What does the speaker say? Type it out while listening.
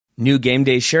New game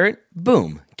day shirt?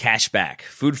 Boom, cash back.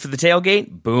 Food for the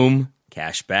tailgate? Boom,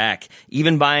 cash back.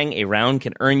 Even buying a round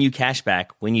can earn you cash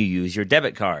back when you use your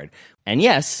debit card. And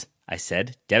yes, I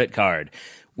said debit card.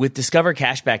 With Discover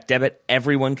Cashback Debit,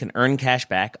 everyone can earn cash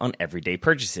back on everyday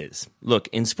purchases. Look,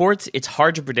 in sports, it's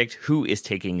hard to predict who is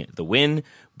taking the win,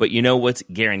 but you know what's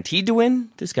guaranteed to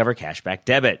win? Discover Cashback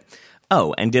Debit.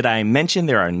 Oh, and did I mention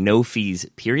there are no fees,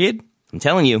 period? I'm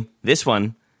telling you, this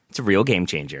one, it's a real game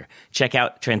changer. Check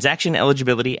out transaction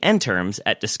eligibility and terms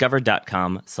at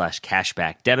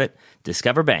discover.com/cashbackdebit.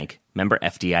 Discover Bank, member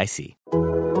FDIC.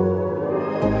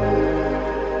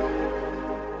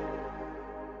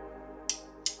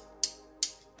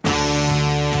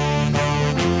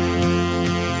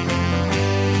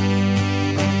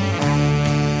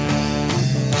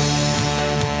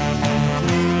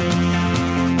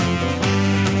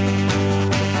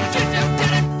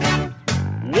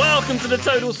 The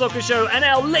Total Soccer Show and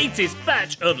our latest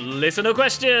batch of listener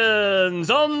questions.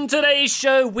 On today's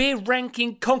show, we're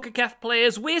ranking CONCACAF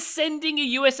players, we're sending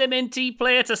a USMNT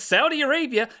player to Saudi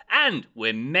Arabia, and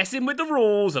we're messing with the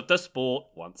rules of the sport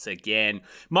once again.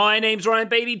 My name's Ryan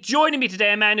Bailey. Joining me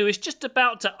today, a man who is just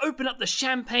about to open up the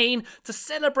champagne to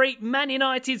celebrate Man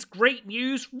United's great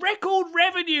news, record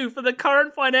revenue for the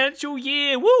current financial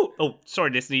year. Woo! Oh,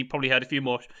 sorry, listener, you probably heard a few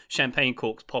more champagne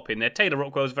corks pop in there. Taylor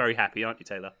Rockwell's very happy, aren't you,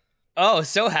 Taylor? Oh,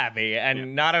 so happy,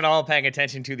 and not at all paying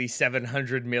attention to the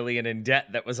 $700 million in debt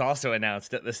that was also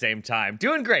announced at the same time.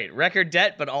 Doing great. Record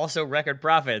debt, but also record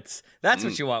profits. That's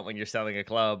what you want when you're selling a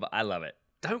club. I love it.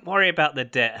 Don't worry about the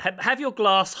debt. Have your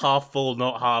glass half full,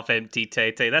 not half empty,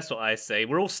 Tay-Tay. That's what I say.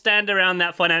 We'll all stand around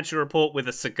that financial report with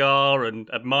a cigar and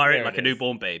admire it like a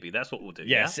newborn baby. That's what we'll do.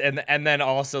 Yes, yeah? and then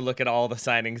also look at all the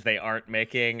signings they aren't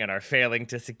making and are failing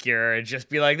to secure and just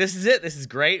be like, this is it. This is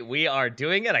great. We are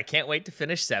doing it. I can't wait to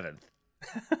finish 7th.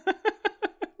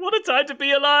 What a time to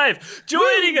be alive!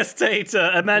 Joining us, Tate,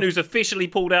 a man who's officially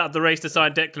pulled out of the race to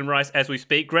sign Declan Rice as we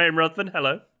speak. Graham Ruthven,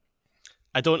 hello.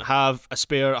 I don't have a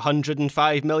spare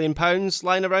 £105 million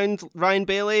lying around, Ryan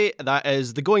Bailey. That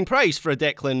is the going price for a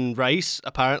Declan Rice,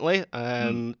 apparently.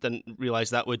 Didn't realise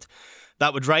that would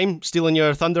rhyme. Stealing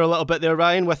your thunder a little bit there,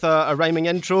 Ryan, with a rhyming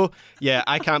intro. Yeah,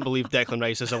 I can't believe Declan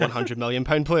Rice is a £100 million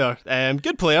player.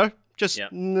 Good player.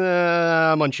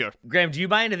 I'm unsure. Graham, do you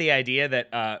buy into the idea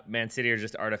that Man City are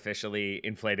just artificially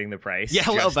inflating the price? Yeah,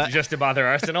 a little bit. Just to bother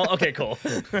Arsenal? Okay, cool.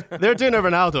 They're doing a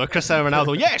Cristiano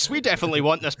Ronaldo. Yes, we definitely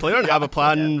want this player and have a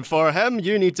plan for him.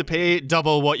 You need to pay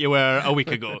double what you were a week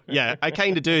ago. Yeah, I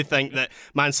kind of do think that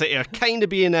Man City are kind of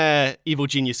being evil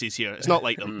geniuses here. It's not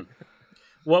like them.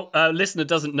 Well, listener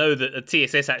doesn't know that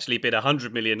TSS actually bid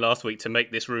 $100 million last week to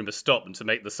make this rumour stop and to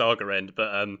make the saga end,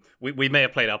 but we may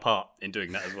have played our part in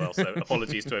doing that as well, so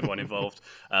apologies to everyone involved,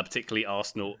 particularly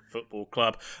Arsenal Football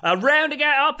Club. Rounding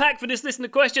out our pack for this listener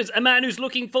questions, a man who's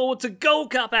looking forward to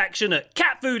Gold Cup action at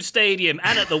Cat Food Stadium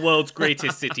and at the world's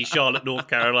greatest city, Charlotte, North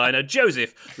Carolina,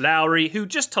 Joseph Lowry, who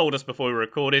just told us before we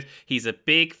recorded he's a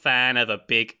big fan of a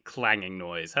big clanging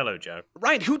noise. Hello, Joe.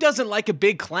 Ryan, who doesn't like a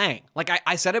big clang? Like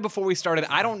I said it before we started,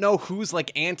 I don't know who's like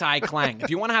anti-clang. If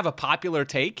you want to have a popular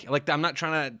take, like I'm not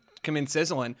trying to come in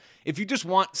sizzling. If you just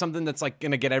want something that's like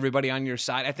going to get everybody on your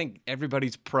side, I think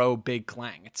everybody's pro big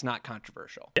clang. It's not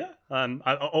controversial. Yeah.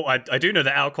 I do know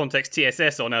that Our Context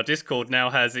TSS on our Discord now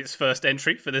has its first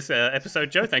entry for this episode,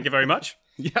 Joe. Thank you very much.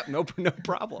 Yeah, no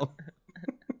problem.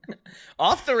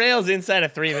 Off the rails inside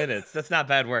of 3 minutes. That's not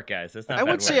bad work, guys. I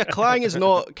would say a clang is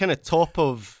not kind of top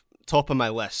of my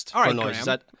list for noise.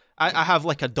 I have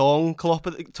like a dong top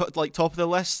of the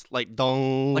list, like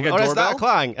dong. Like a or doorbell? Is that a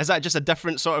clang? Is that just a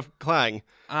different sort of clang?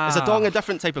 Is a dong a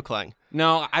different type of clang?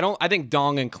 No, I don't. I think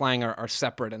dong and clang are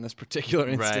separate in this particular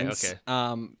instance. Right,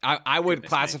 okay. I would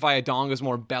classify a dong as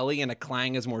more belly and a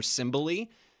clang as more cymbally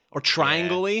or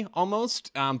triangle-y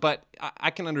almost. But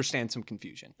I can understand some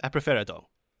confusion. I prefer a dong.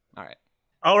 All right.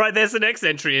 All right, there's the next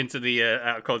entry into the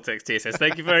Out of Context TSS.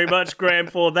 Thank you very much, Graham,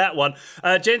 for that one.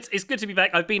 Gents, it's good to be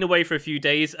back. I've been away for a few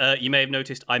days. You may have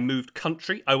noticed I moved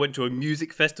country. I went to a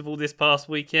music festival this past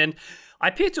weekend. I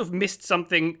appear to have missed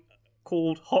something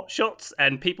called hot shots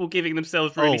and people giving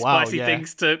themselves really spicy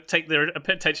things to take their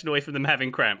attention away from them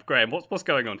having cramp. Graham, what's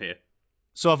going on here?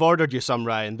 So I've ordered you some,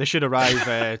 Ryan. They should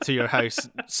arrive to your house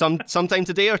sometime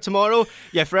today or tomorrow.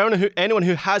 Yeah, for anyone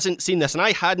who hasn't seen this, and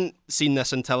I hadn't seen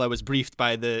this until I was briefed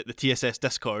by the TSS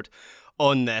Discord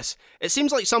on this, it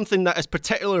seems like something that is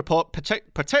particularly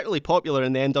popular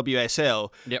in the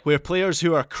NWSL, where players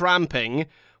who are cramping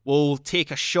will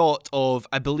take a shot of,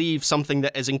 I believe, something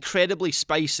that is incredibly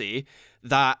spicy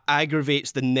that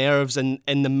aggravates the nerves in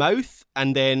the mouth,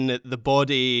 and then the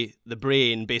body, the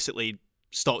brain, basically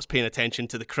stops paying attention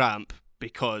to the cramp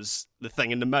because the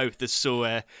thing in the mouth is so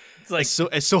it's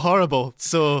so horrible.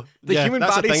 So The human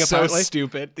that's a body's thing, so apparently.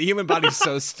 stupid. The human body's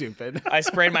so stupid. I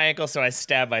sprained my ankle, so I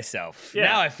stabbed myself. Yeah.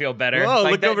 Now I feel better. Whoa,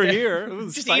 Like look over here. It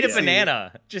was Just eat a spicy.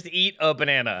 banana. Just eat a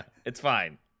banana. It's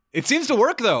fine. It seems to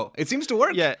work, though. It seems to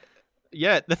work.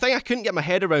 Yeah, the thing I couldn't get my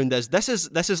head around is this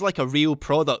is like a real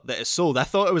product that is sold. I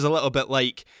thought it was a little bit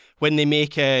like when they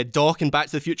make Doc in Back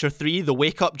to the Future 3, the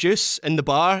wake-up juice in the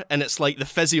bar, and it's like the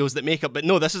physios that make up. But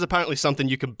no, this is apparently something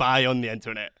you can buy on the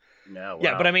internet. No,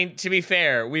 Yeah, but I mean, to be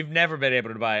fair, we've never been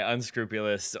able to buy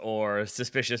unscrupulous or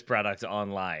suspicious products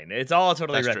online. It's all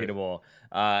totally That's true. reputable.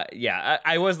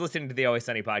 I was listening to the Always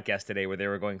Sunny podcast today where they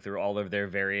were going through all of their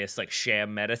various like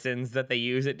sham medicines that they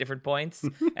use at different points,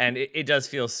 and it does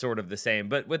feel sort of the same.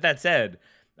 But with that said,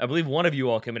 I believe one of you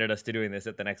all committed us to doing this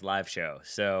at the next live show.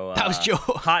 So That was Joe.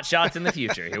 Hot shots in the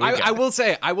future. Here we go. I will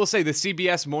say, the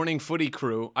CBS Morning Footy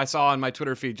crew I saw on my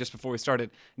Twitter feed just before we started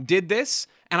did this,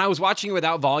 and I was watching it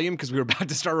without volume because we were about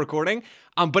to start recording.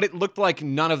 But it looked like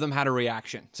none of them had a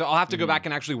reaction, so I'll have to go back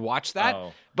and actually watch that.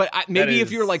 Oh. But maybe if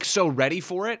is- you're like so ready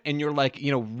for it and you're like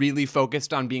really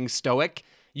focused on being stoic,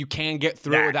 you can get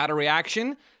through it without a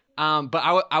reaction. But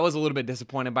I was a little bit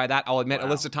disappointed by that. I'll admit,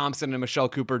 Alyssa Thompson and Michelle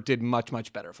Cooper did much,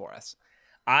 much better for us.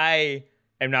 I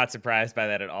am not surprised by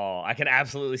that at all. I can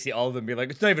absolutely see all of them be like,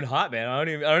 it's not even hot, man. I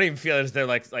don't even feel as they're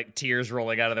like tears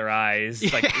rolling out of their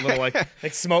eyes, like little like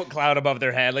smoke cloud above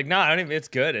their head. Like, no, I don't even. It's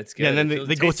good. It's good. Yeah, and then It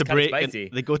they go tastes to kinda break. spicy.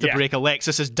 And they go to break.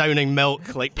 Alexis is downing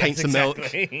milk, like pints of milk.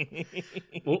 Exactly.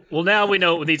 Well, now we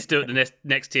know what we need to do at the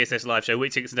next TSS live show,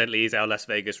 which incidentally is our Las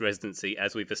Vegas residency,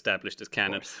 as we've established as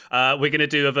canon. We're going to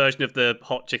do a version of the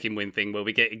hot chicken wing thing where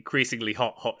we get increasingly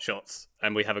hot shots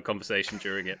and we have a conversation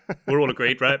during it. We're all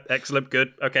agreed, right? Excellent, good.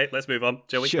 Okay, let's move on.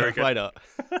 Shall we? Sure, Very good. why not?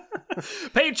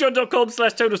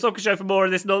 Patreon.com/Total Soccer Show for more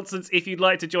of this nonsense if you'd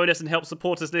like to join us and help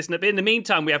support us listener. But in the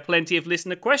meantime, we have plenty of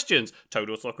listener questions.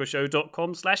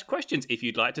 TotalSoccerShow.com/questions if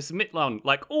you'd like to submit one,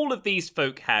 like all of these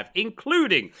folk have,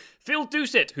 including Phil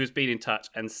Doucet, who's been in touch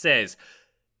and says,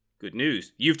 good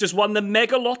news, you've just won the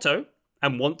Mega Lotto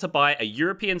and want to buy a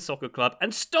European soccer club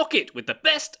and stock it with the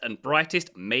best and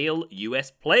brightest male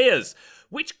US players.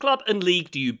 Which club and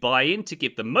league do you buy in to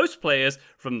give the most players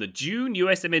from the June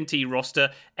USMNT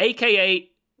roster, aka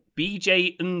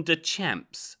BJ Under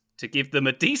Champs, to give them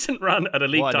a decent run at a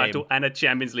league What a title name. and a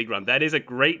Champions League run? That is a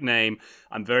great name.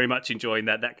 I'm very much enjoying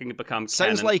that. That can become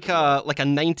Sounds canon. like a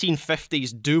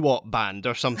 1950s doo-wop band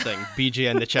or something. BJ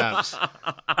and the Champs.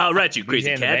 All right, you crazy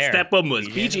and the cats. bear. That one was BJ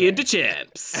and BG into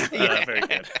champs. Very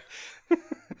good.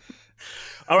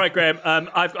 All right, Graham.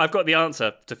 I've got the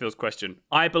answer to Phil's question.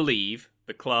 I believe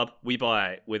the club we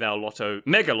buy with our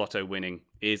Mega Lotto winning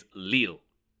is Lille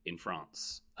in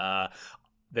France.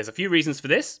 There's a few reasons for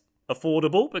this.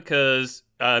 Affordable, because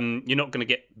you're not going to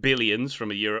get billions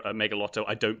from a Mega Lotto,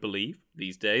 I don't believe,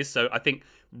 these days. So I think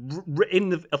in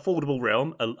the affordable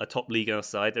realm, a top Liga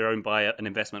side, they're owned by an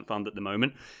investment fund at the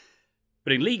moment.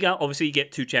 But in Liga, obviously, you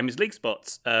get 2 Champions League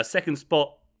spots. Second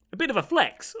spot, a bit of a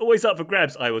flex. Always up for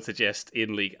grabs, I would suggest,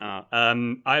 in Ligue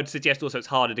 1. I would suggest also it's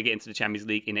harder to get into the Champions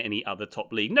League in any other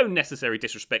top league. No necessary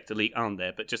disrespect to Ligue 1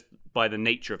 there, but just by the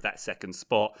nature of that second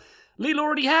spot. Lille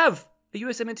already have a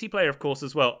USMNT player, of course,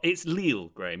 as well. It's Lille,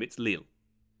 Graham. It's Lille.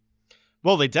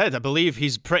 Well, they did. I believe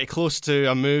he's pretty close to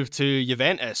a move to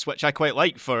Juventus, which I quite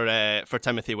like for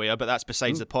Timothy Weah, but that's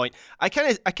besides the point. I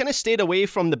kind of stayed away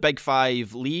from the Big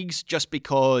Five leagues just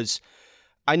because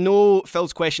I know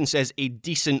Phil's question says a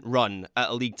decent run at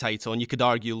a league title, and you could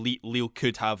argue Lille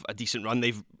could have a decent run.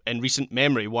 They've, in recent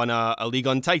memory, won a League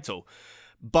One title.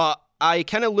 But I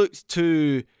kind of looked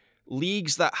to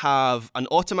leagues that have an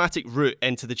automatic route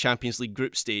into the Champions League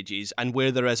group stages and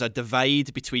where there is a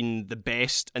divide between the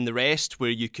best and the rest, where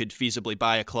you could feasibly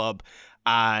buy a club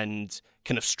and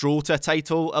kind of stroll to a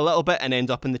title a little bit and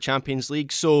end up in the Champions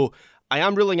League. So I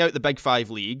am ruling out the Big Five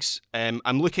leagues. I'm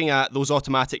looking at those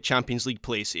automatic Champions League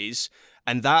places,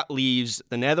 and that leaves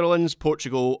the Netherlands,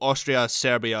 Portugal, Austria,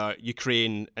 Serbia,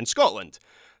 Ukraine, and Scotland.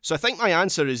 So I think my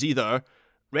answer is either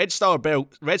Red Star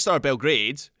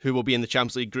Belgrade, who will be in the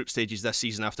Champions League group stages this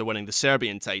season after winning the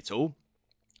Serbian title,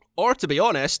 or, to be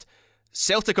honest,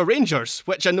 Celtic or Rangers,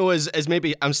 which I know is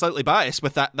maybe I'm slightly biased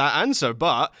with that answer,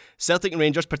 but Celtic and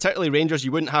Rangers, particularly Rangers,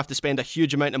 you wouldn't have to spend a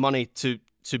huge amount of money to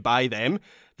buy them.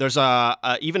 There's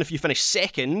even if you finish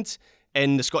second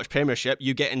in the Scottish Premiership,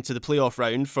 you get into the playoff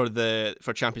round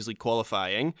for Champions League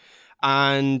qualifying.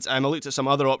 And I looked at some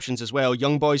other options as well.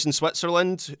 Young Boys in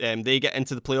Switzerland, they get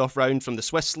into the playoff round from the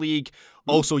Swiss League.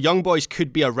 Also, Young Boys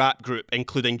could be a rap group,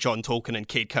 including John Tolkien and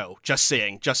Cade Cowell. Just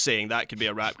saying that could be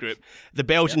a rap group. The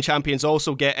Belgian champions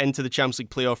also get into the Champions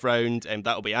League playoff round, and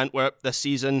that'll be Antwerp this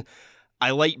season.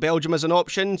 I like Belgium as an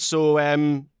option, so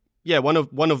yeah, one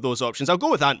of those options. I'll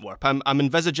go with Antwerp. I'm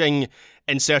envisaging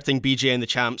inserting BJ and the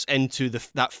champs into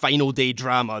that final day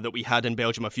drama that we had in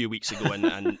Belgium a few weeks ago,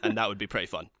 and that would be pretty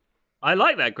fun. I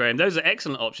like that, Graham. Those are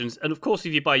excellent options. And of course,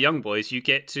 if you buy Young Boys, you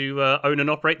get to own and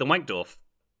operate the Wankdorf.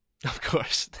 Of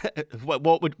course.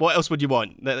 What else would you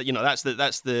want? You know, that's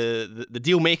the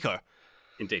deal maker.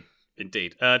 Indeed.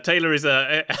 Taylor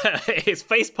is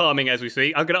face palming as we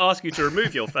speak. I'm going to ask you to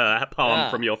remove your palm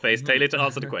from your face, Taylor, to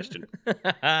answer the question.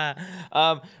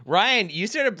 Ryan, you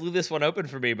sort of blew this one open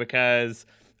for me because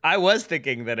I was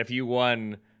thinking that if you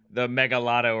won the Mega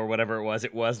Lotto or whatever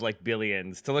it was like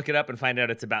billions. To look it up and find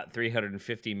out it's about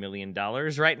 $350 million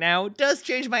right now does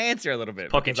change my answer a little bit.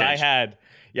 Pocket change.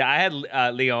 I had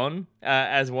Lyon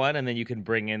as one, and then you can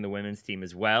bring in the women's team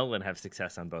as well and have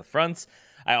success on both fronts.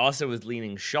 I also was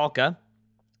leaning Schalke,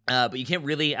 but you can't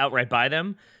really outright buy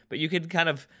them. But you could kind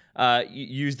of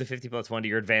use the 50+1 to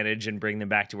your advantage and bring them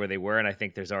back to where they were. And I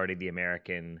think there's already the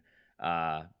American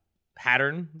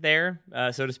pattern there,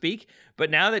 so to speak.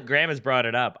 But now that Graham has brought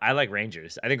it up, I like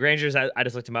Rangers. I think Rangers, I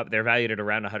just looked them up, they're valued at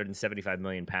around 175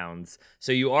 million pounds.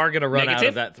 So you are going to run out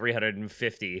of that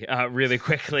 350 really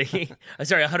quickly.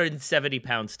 Sorry, 170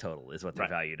 pounds total is what they're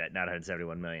valued at, not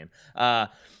 171 million.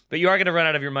 But you are going to run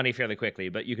out of your money fairly quickly.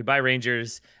 But you could buy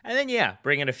Rangers and then,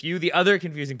 bring in a few. The other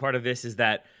confusing part of this is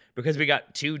that because we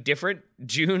got two different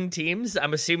June teams,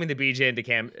 I'm assuming the BJ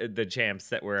and the champs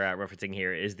that we're referencing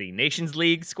here is the Nations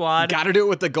League squad. Got to do it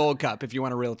with the Gold Cup if you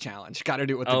want a real challenge. Got to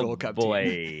do it with the Gold Cup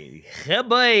team. Oh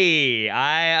boy.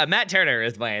 Matt Turner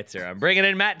is my answer. I'm bringing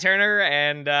in Matt Turner,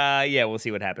 and we'll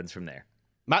see what happens from there.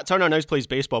 Matt Turner now plays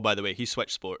baseball, by the way. He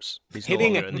switched sports. He's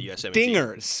hitting no longer in the USMNT.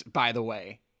 dingers, by the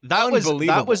way. That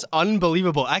was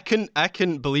unbelievable. I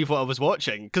couldn't believe what I was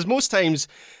watching, because most times,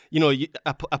 you know,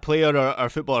 a player or a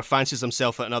footballer fancies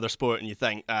himself at another sport, and you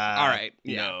think, all right,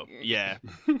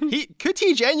 could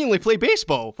he genuinely play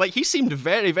baseball? Like, he seemed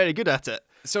very, very good at it.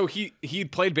 So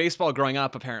he'd played baseball growing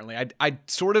up. Apparently, I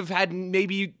sort of had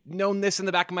maybe known this in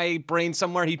the back of my brain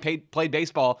somewhere. He played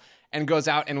baseball and goes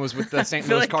out and was with the St.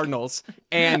 Louis Cardinals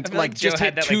and just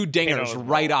hit two dingers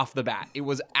right off the bat. It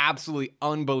was absolutely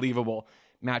unbelievable.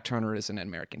 Matt Turner is an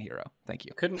American hero. Thank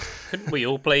you. Couldn't we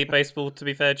all play baseball, to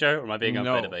be fair, Joe? Or am I being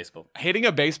unfair to baseball? Hitting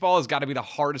a baseball has got to be the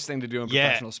hardest thing to do in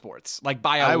professional sports. Like,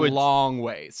 by a long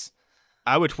ways.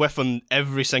 I would whiff on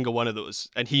every single one of those,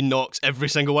 and he knocks every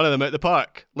single one of them out the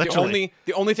park. Literally.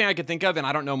 The only thing I could think of, and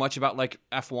I don't know much about like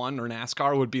F1 or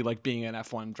NASCAR, would be like being an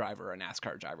F1 driver or a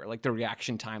NASCAR driver, like the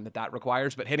reaction time that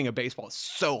requires. But hitting a baseball is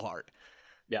so hard.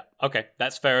 Yeah. Okay,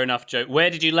 that's fair enough, Joe. Where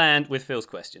did you land with Phil's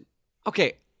question?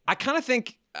 Okay, I kind of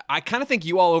think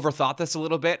you all overthought this a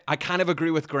little bit. I kind of agree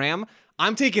with Graham.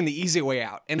 I'm taking the easy way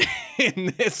out in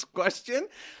this question.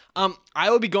 I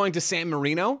will be going to San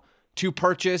Marino to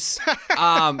purchase.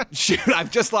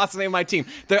 I've just lost the name of my team.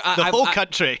 The whole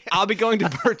country. I'll be going to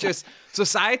purchase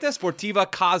Societa Sportiva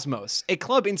Cosmos, a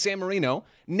club in San Marino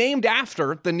named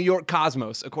after the New York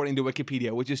Cosmos, according to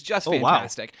Wikipedia, which is just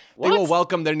fantastic. Wow. They will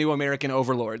welcome their new American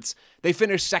overlords. They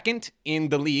finished second in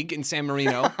the league in San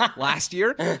Marino last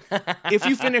year. If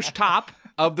you finish top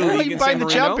of the league in San Marino,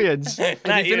 champions. If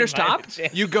you finish top,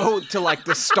 you go to like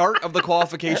the start of the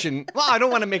qualification. Well, I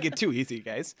don't want to make it too easy,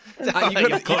 guys.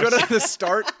 You go to the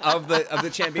start of the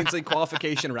Champions League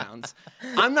qualification rounds.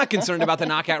 I'm not concerned about the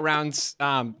knockout rounds.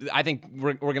 I think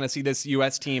we're going to see this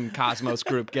U.S. team Cosmos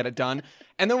group get it done.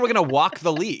 And then we're going to walk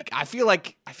the league. I feel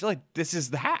like this is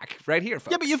the hack right here,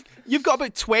 folks. Yeah, but you've got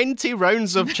about 20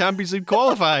 rounds of Champions League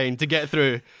qualifying to get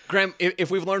through. Graham, if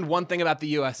we've learned one thing about the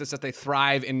U.S., it's that they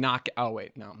thrive in knockout. Oh,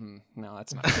 wait. No,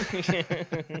 that's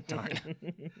not. Darn.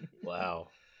 Wow.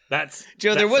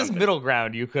 Joe, there was middle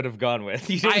ground you could have gone with.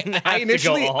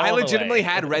 I legitimately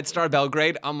had Red Star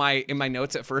Belgrade in my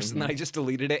notes at first, and then I just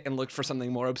deleted it and looked for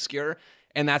something more obscure.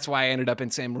 And that's why I ended up in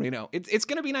San Marino. It's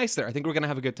going to be nice there. I think we're going to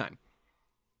have a good time.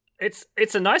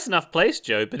 It's a nice enough place,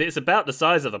 Joe, but it's about the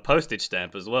size of a postage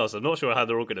stamp as well, so I'm not sure how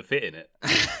they're all going to fit in it.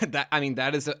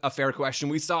 That is a fair question.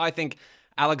 We saw, I think,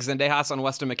 Alex Zendejas on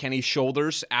Weston McKennie's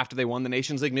shoulders after they won the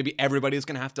Nations League. Maybe everybody's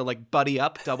going to have to like buddy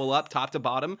up, double up, top to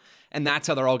bottom, and that's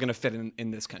how they're all going to fit in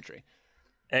this country.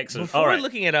 Excellent. Before all right.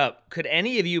 looking it up, could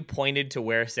any of you pointed to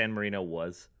where San Marino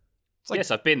was? Yes,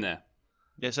 I've been there.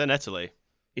 It's in Italy.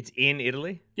 It's in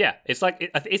Italy? Yeah, it's like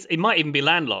it might even be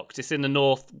landlocked. It's in the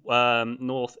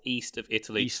northeast of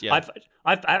Italy. East, yeah.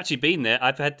 I've actually been there.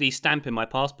 I've had the stamp in my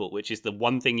passport, which is the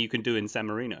one thing you can do in San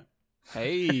Marino.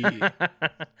 Hey,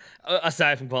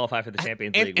 aside from qualify for the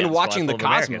Champions League and watching the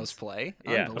Cosmos Americans play,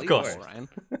 yeah, of course, Ryan.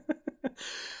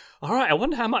 All right, I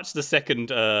wonder how much the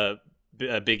second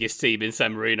biggest team in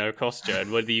San Marino, Kostya,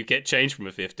 and whether you get changed from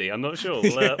a 50. I'm not sure.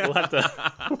 We'll have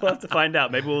to find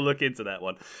out. Maybe we'll look into that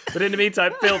one. But in the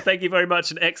meantime, Phil, thank you very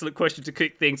much. An excellent question to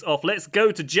kick things off. Let's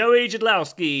go to Joey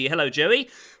Jadlowski. Hello, Joey.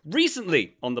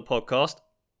 Recently on the podcast,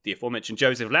 the aforementioned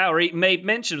Joseph Lowry made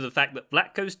mention of the fact that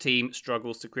Vlatko's team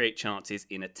struggles to create chances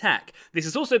in attack. This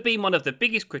has also been one of the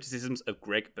biggest criticisms of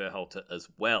Greg Berhalter as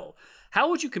well. How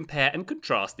would you compare and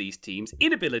contrast these teams'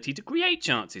 inability to create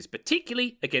chances,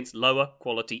 particularly against lower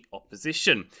quality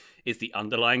opposition? Is the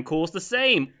underlying cause the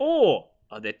same, or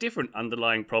are there different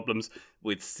underlying problems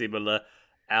with similar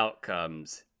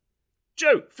outcomes?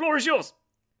 Joe, floor is yours.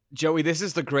 Joey, this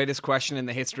is the greatest question in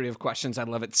the history of questions. I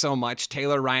love it so much.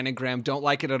 Taylor, Ryan, and Graham don't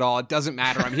like it at all. It doesn't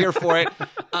matter. I'm here for it.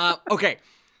 Okay,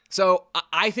 so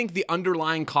I think the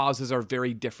underlying causes are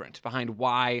very different behind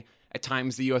why at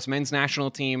times the U.S. men's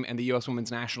national team and the U.S. women's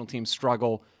national team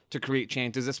struggle to create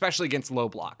chances, especially against low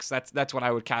blocks. That's what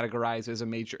I would categorize as a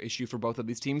major issue for both of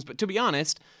these teams. But to be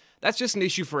honest, that's just an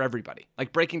issue for everybody.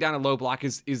 Like, breaking down a low block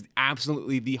is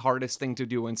absolutely the hardest thing to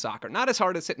do in soccer. Not as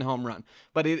hard as hitting a home run,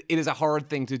 but it is a hard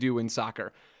thing to do in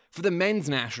soccer. For the men's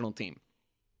national team,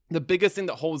 the biggest thing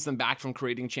that holds them back from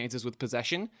creating chances with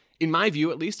possession, in my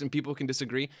view at least, and people can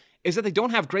disagree, is that they don't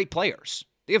have great players.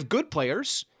 They have good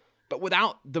players, but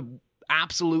without the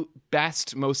absolute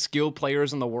best, most skilled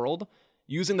players in the world,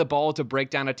 using the ball to break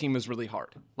down a team is really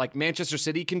hard. Like, Manchester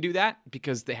City can do that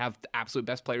because they have the absolute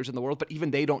best players in the world, but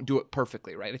even they don't do it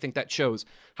perfectly, right? I think that shows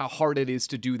how hard it is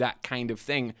to do that kind of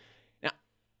thing. Now,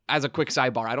 as a quick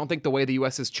sidebar, I don't think the way the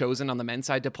U.S. has chosen on the men's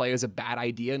side to play is a bad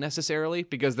idea necessarily,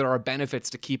 because there are benefits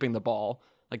to keeping the ball,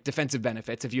 like defensive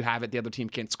benefits. If you have it, the other team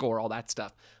can't score, all that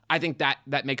stuff. I think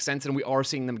that makes sense, and we are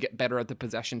seeing them get better at the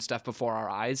possession stuff before our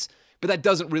eyes. But that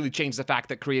doesn't really change the fact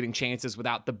that creating chances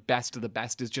without the best of the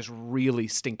best is just really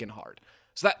stinking hard.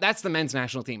 So that's the men's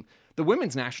national team. The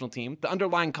women's national team, the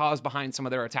underlying cause behind some of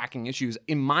their attacking issues,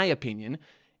 in my opinion,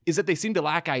 is that they seem to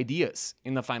lack ideas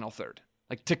in the final third,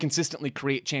 like to consistently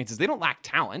create chances. They don't lack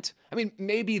talent. I mean,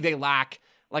 maybe they lack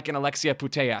like an Alexia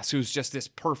Putellas, who's just this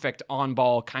perfect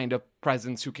on-ball kind of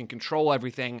presence who can control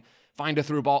everything, find a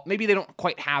through ball. Maybe they don't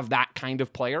quite have that kind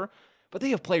of player, but they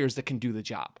have players that can do the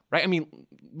job, right? I mean,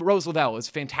 Rose Lavelle is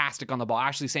fantastic on the ball.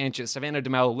 Ashley Sanchez, Savannah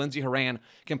DeMello, Lindsey Horan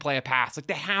can play a pass. Like,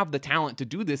 they have the talent to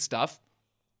do this stuff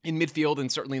in midfield and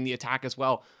certainly in the attack as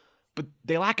well. But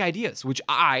they lack ideas, which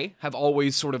I have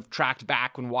always sort of tracked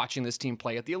back when watching this team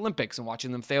play at the Olympics and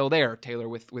watching them fail there, Taylor,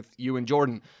 with you and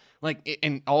Jordan. Like,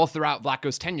 and all throughout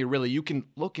Vlatko's tenure, really, you can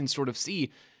look and sort of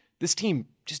see this team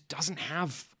just doesn't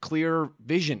have clear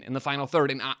vision in the final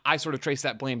third. And I sort of trace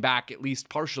that blame back, at least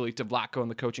partially, to Vlatko and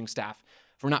the coaching staff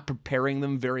for not preparing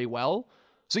them very well.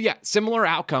 So yeah, similar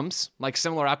outcomes, like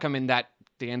similar outcome in that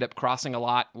they end up crossing a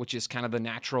lot, which is kind of the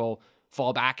natural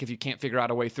fallback. If you can't figure out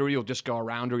a way through, you'll just go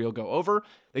around or you'll go over.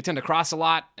 They tend to cross a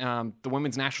lot. The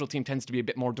women's national team tends to be a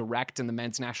bit more direct, and the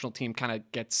men's national team kind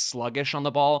of gets sluggish on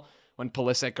the ball when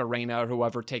Pulisic or Reina or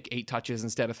whoever take 8 touches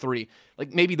instead of 3.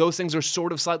 Like, maybe those things are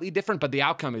sort of slightly different, but the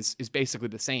outcome is basically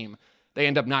the same. They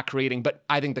end up not creating, but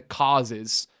I think the cause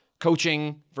is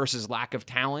coaching versus lack of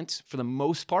talent for the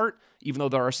most part, even though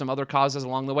there are some other causes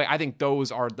along the way. I think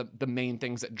those are the main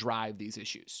things that drive these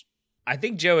issues. I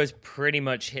think Joe has pretty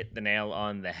much hit the nail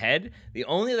on the head. The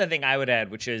only other thing I would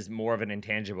add, which is more of an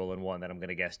intangible and one that I'm going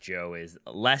to guess Joe is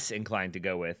less inclined to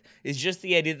go with, is just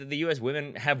the idea that the U.S.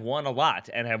 women have won a lot,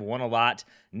 and have won a lot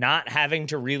not having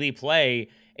to really play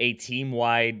a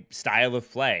team-wide style of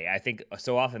play. I think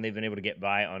so often they've been able to get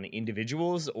by on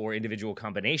individuals or individual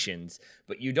combinations,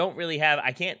 but you don't really have,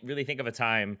 I can't really think of a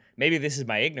time, maybe this is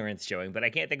my ignorance showing, but I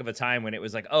can't think of a time when it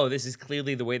was like, oh, this is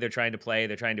clearly the way they're trying to play.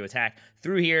 They're trying to attack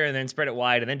through here and then spread it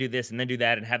wide and then do this and then do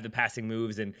that and have the passing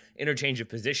moves and interchange of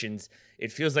positions.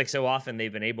 It feels like so often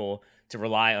they've been able to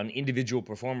rely on individual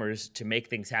performers to make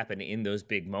things happen in those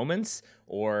big moments,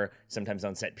 or sometimes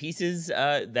on set pieces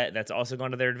that's also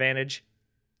gone to their advantage.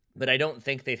 But I don't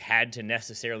think they've had to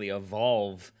necessarily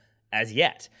evolve as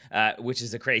yet, which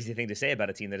is a crazy thing to say about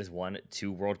a team that has won 2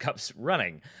 World Cups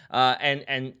running.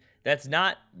 And that's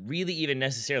not really even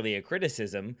necessarily a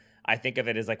criticism. I think of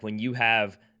it as like when you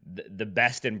have the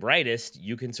best and brightest,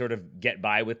 you can sort of get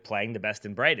by with playing the best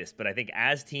and brightest. But I think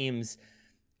as teams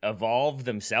evolve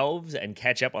themselves and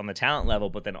catch up on the talent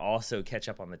level, but then also catch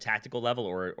up on the tactical level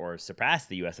or surpass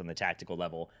the U.S. on the tactical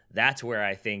level, that's where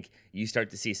I think you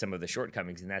start to see some of the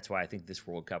shortcomings. And that's why I think this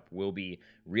World Cup will be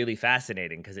really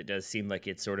fascinating, because it does seem like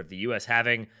it's sort of the U.S.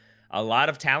 having a lot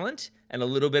of talent and a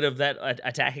little bit of that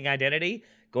attacking identity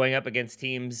going up against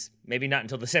teams, maybe not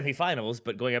until the semifinals,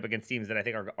 but going up against teams that I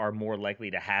think are more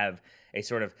likely to have a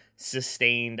sort of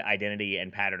sustained identity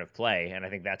and pattern of play. And I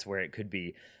think that's where it could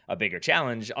be a bigger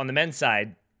challenge. On the men's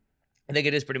side, I think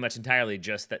it is pretty much entirely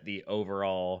just that the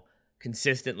overall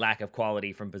consistent lack of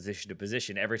quality from position to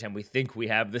position. Every time we think we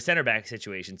have the center back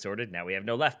situation sorted, now we have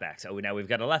no left backs. Oh, now we've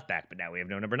got a left back, but now we have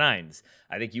no number 9s.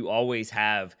 I think you always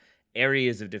have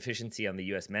areas of deficiency on the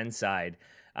U.S. men's side,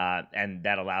 and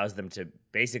that allows them to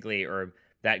basically, or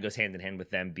that goes hand in hand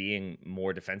with them being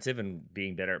more defensive and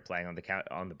being better at playing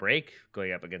on the break,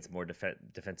 going up against more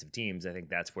defensive teams. I think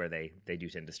that's where they do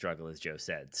tend to struggle, as Joe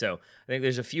said. So I think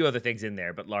there's a few other things in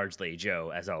there, but largely,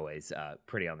 Joe, as always,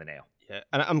 pretty on the nail. Yeah,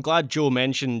 and I'm glad Joe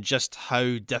mentioned just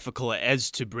how difficult it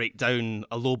is to break down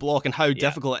a low block and how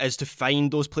difficult it is to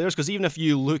find those players. Because even if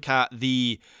you look at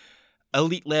the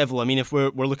elite level, I mean, if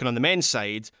we're looking on the men's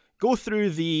side, go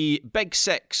through the big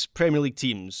 6 Premier League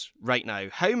teams right now.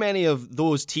 How many of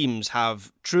those teams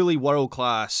have truly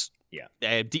world-class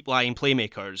deep-lying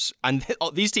playmakers? And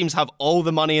these teams have all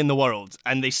the money in the world,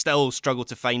 and they still struggle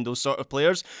to find those sort of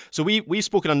players. So we've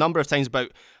spoken a number of times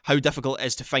about how difficult it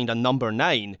is to find a number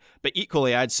 9, but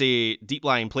equally I'd say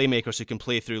deep-lying playmakers who can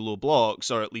play through low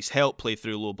blocks, or at least help play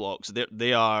through low blocks,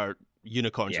 they are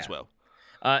unicorns as well.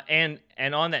 And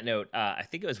on that note, I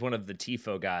think it was one of the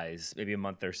TIFO guys, maybe a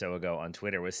month or so ago on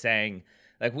Twitter, was saying,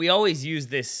 like, we always use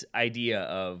this idea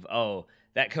of, oh,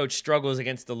 that coach struggles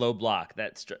against the low block.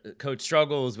 That coach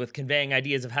struggles with conveying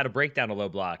ideas of how to break down a low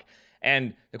block.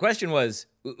 And the question was,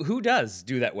 who does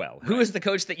do that well? Right. Who is the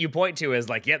coach that you point to as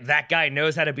like, yep, that guy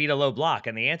knows how to beat a low block?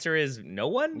 And the answer is no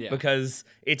one, because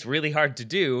it's really hard to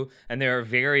do, and there are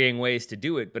varying ways to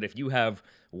do it. But if you have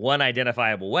one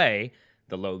identifiable way,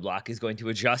 the low block is going to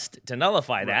adjust to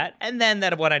nullify that, and then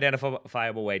that one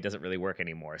identifiable way doesn't really work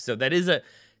anymore. So that is,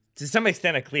 to some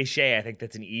extent, a cliche. I think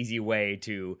that's an easy way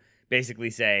to basically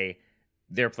say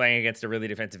they're playing against a really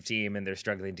defensive team and they're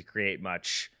struggling to create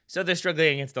much. So they're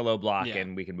struggling against a low block,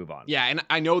 and we can move on. Yeah, and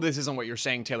I know this isn't what you're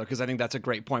saying, Taylor, because I think that's a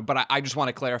great point, but I just want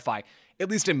to clarify. At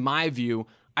least in my view,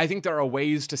 I think there are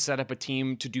ways to set up a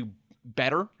team to do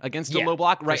better against a low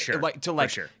block, right? For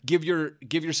sure. Give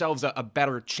yourselves a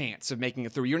better chance of making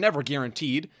it through. You're never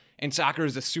guaranteed, and soccer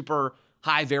is a super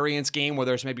high variance game where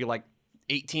there's maybe like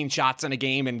 18 shots in a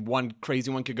game and one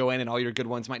crazy one could go in and all your good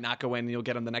ones might not go in and you'll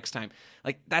get them the next time.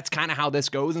 Like, that's kind of how this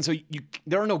goes. And so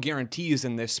there are no guarantees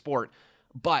in this sport,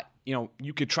 but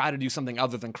you could try to do something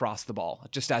other than cross the ball,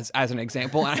 just as an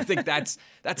example. And I think that's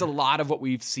a lot of what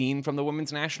we've seen from the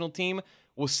women's national team.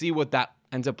 We'll see what that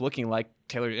ends up looking like.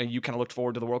 Taylor, you kind of looked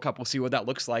forward to the World Cup. We'll see what that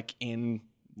looks like in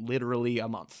literally a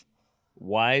month.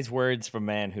 Wise words from a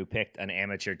man who picked an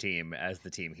amateur team as the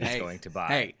team he's going to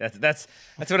buy. That's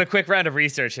what a quick round of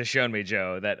research has shown me,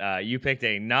 Joe, that you picked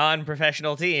a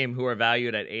non-professional team who are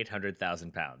valued at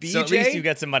 £800,000. So at least you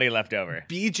got some money left over.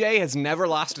 BJ has never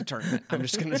lost a tournament. I'm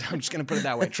just gonna put it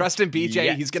that way. Trust in BJ.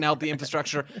 Yes. He's gonna help the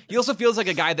infrastructure. He also feels like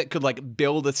a guy that could like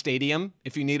build a stadium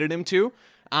if you needed him to.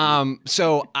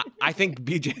 So I think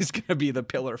BJ is gonna be the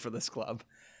pillar for this club.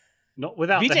 Not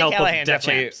without BJ the help Callahan of the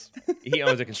champs. He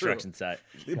owns a construction site.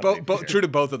 True to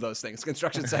both of those things.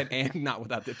 Construction site and not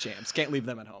without the champs. Can't leave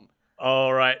them at home.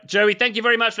 All right. Joey, thank you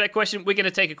very much for that question. We're going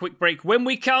to take a quick break. When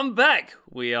we come back,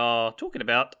 we are talking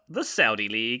about the Saudi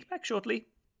League. Back shortly.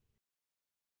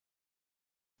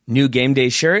 New game day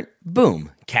shirt?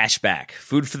 Boom. Cash back.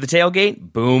 Food for the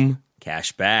tailgate? Boom.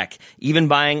 Cash back. Even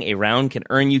buying a round can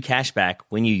earn you cash back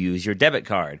when you use your debit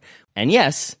card. And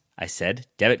yes, I said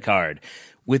debit card.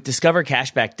 With Discover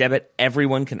Cashback Debit,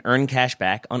 everyone can earn cash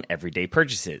back on everyday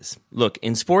purchases. Look,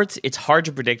 in sports, it's hard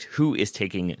to predict who is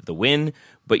taking the win,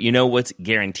 but you know what's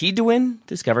guaranteed to win?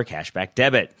 Discover Cashback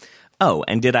Debit. Oh,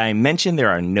 and did I mention there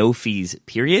are no fees,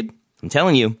 period? I'm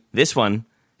telling you, this one,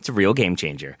 it's a real game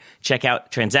changer. Check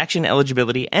out transaction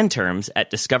eligibility and terms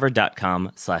at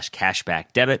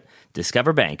discover.com/cashbackdebit.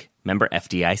 Discover Bank, member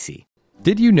FDIC.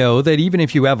 Did you know that even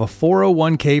if you have a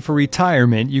 401k for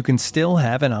retirement, you can still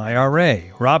have an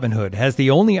IRA? Robinhood has the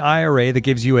only IRA that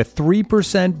gives you a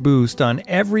 3% boost on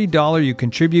every dollar you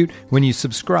contribute when you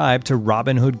subscribe to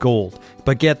Robinhood Gold.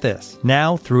 But get this,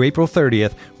 now through April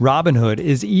 30th, Robinhood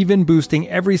is even boosting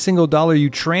every single dollar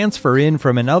you transfer in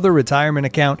from another retirement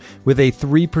account with a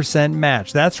 3%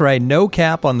 match. That's right, no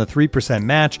cap on the 3%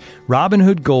 match.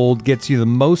 Robinhood Gold gets you the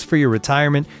most for your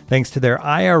retirement thanks to their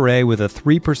IRA with a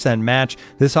 3% match.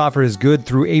 This offer is good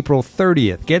through April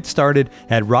 30th. Get started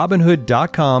at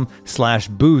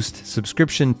Robinhood.com/boost.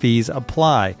 Subscription fees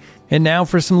apply. And now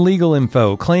for some legal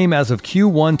info. Claim as of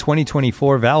Q1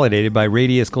 2024 validated by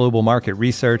Radius Global Market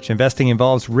Research. Investing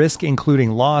involves risk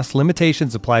including loss.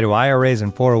 Limitations apply to IRAs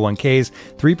and 401ks.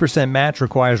 3% match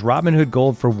requires Robinhood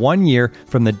Gold for 1 year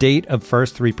from the date of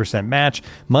first 3% match.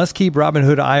 Must keep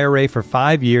Robinhood IRA for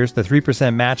 5 years. The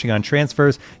 3% matching on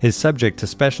transfers is subject to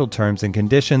special terms and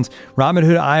conditions.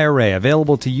 Robinhood IRA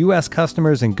available to U.S.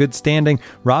 customers in good standing.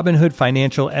 Robinhood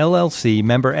Financial LLC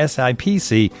member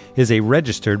SIPC is a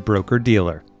registered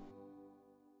broker-dealer.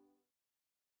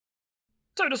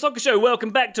 Total Soccer Show, welcome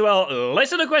back to our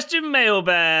Listener Question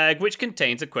mailbag, which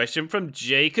contains a question from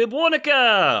Jacob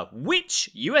Warnaker. Which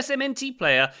USMNT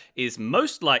player is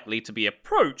most likely to be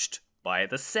approached by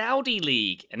the Saudi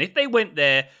League? And if they went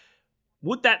there,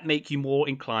 would that make you more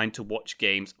inclined to watch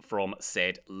games from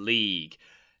said league?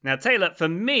 Now, Taylor, for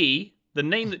me, the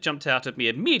name that jumped out at me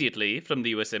immediately from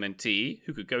the USMNT,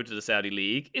 who could go to the Saudi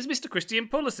League, is Mr. Christian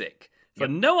Pulisic. For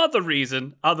no other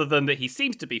reason other than that he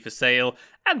seems to be for sale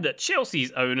and that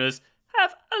Chelsea's owners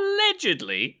have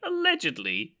allegedly,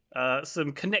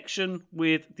 some connection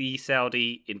with the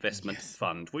Saudi investment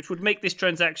fund, which would make this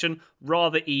transaction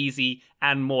rather easy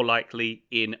and more likely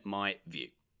in my view.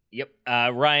 Yep.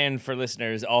 Ryan, for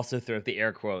listeners, also threw up the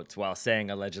air quotes while saying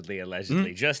allegedly,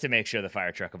 just to make sure the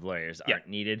fire truck of lawyers aren't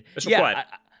needed. It's required.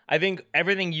 I think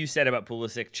everything you said about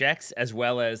Pulisic checks, as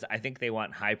well as I think they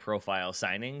want high-profile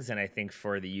signings, and I think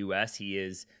for the U.S., he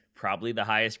is probably the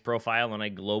highest profile on a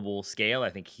global scale. I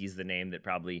think he's the name that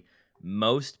probably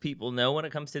most people know when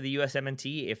it comes to the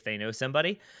USMNT, if they know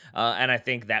somebody. And I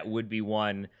think that would be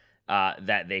one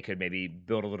that they could maybe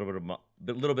build a little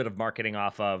bit of marketing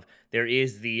off of. There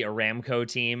is the Aramco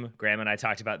team. Graham and I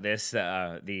talked about this.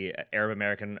 The Arab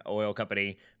American Oil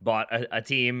Company bought a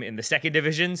team in the second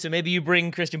division. So maybe you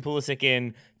bring Christian Pulisic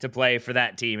in to play for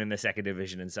that team in the second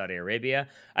division in Saudi Arabia.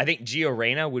 I think Gio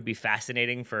Reyna would be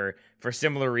fascinating for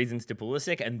similar reasons to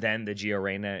Pulisic, and then the Gio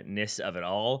Reyna-ness of it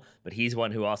all. But he's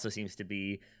one who also seems to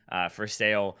be for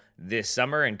sale this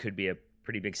summer and could be a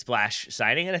pretty big splash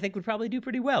signing, and I think would probably do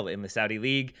pretty well in the Saudi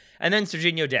League. And then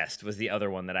Serginho Dest was the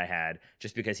other one that I had,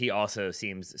 just because he also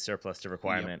seems surplus to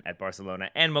requirement at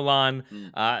Barcelona and Milan.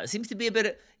 Seems to be a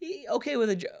bit okay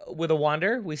with a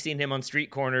wander. We've seen him on street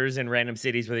corners in random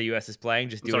cities where the U.S. is playing,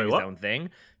 just doing his own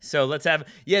thing. So let's have,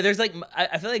 there's like,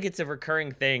 I feel like it's a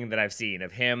recurring thing that I've seen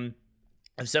of him,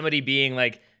 of somebody being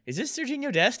like, is this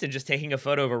Serginho Dest? And just taking a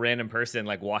photo of a random person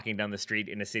like walking down the street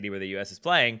in a city where the U.S. is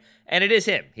playing, and it is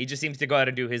him. He just seems to go out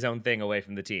and do his own thing away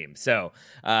from the team. So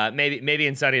maybe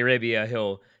in Saudi Arabia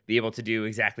he'll be able to do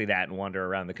exactly that and wander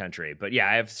around the country. But yeah,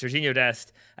 I have Serginho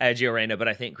Dest, I have Gio Reyna, but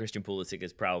I think Christian Pulisic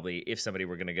is probably, if somebody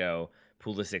were going to go,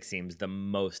 Pulisic seems the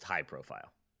most high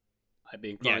profile.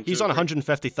 He's on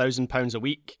 £150,000 a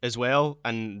week as well,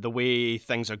 and the way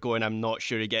things are going, I'm not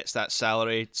sure he gets that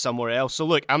salary somewhere else. So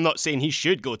look, I'm not saying he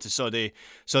should go to Saudi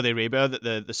Arabia,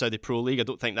 the Saudi Pro League. I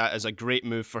don't think that is a great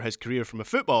move for his career from a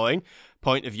footballing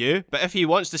point of view. But if he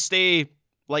wants to stay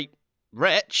like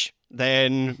rich,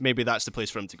 then maybe that's the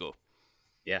place for him to go.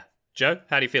 Yeah, Joe,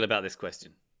 how do you feel about this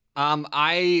question?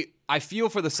 I feel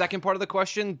for the second part of the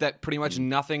question that pretty much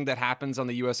nothing that happens on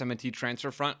the USMNT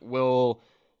transfer front will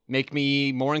make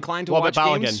me more inclined to watch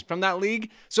games from that league.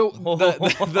 So the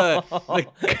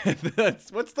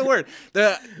what's the word?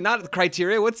 Not the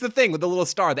criteria. What's the thing with the little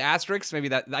star, the asterisk? Maybe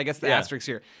that. I guess the asterisk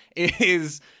here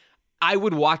is. I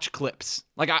would watch clips.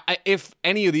 Like if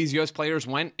any of these U.S. players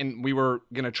went and we were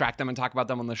gonna track them and talk about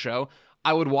them on the show,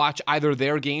 I would watch either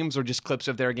their games or just clips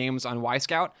of their games on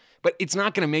Y-Scout. But it's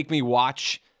not gonna make me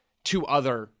watch two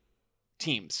other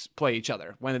teams play each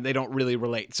other when they don't really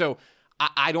relate. So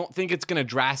I don't think it's going to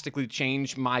drastically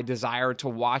change my desire to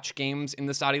watch games in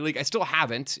the Saudi League. I still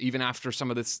haven't, even after some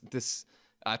of this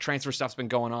transfer stuff's been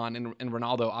going on, and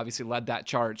Ronaldo obviously led that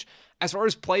charge. As far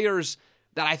as players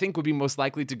that I think would be most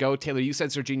likely to go, Taylor, you said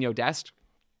Serginho Dest.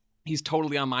 He's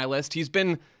totally on my list. He's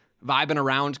been vibing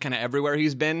around kind of everywhere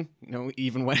he's been,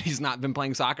 even when he's not been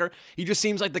playing soccer. He just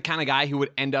seems like the kind of guy who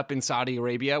would end up in Saudi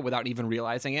Arabia without even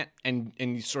realizing it, and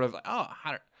you sort of,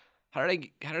 how did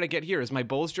I get here? Is my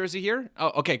Bulls jersey here?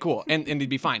 Oh, okay, cool. And he'd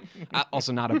be fine.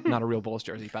 Also not a real Bulls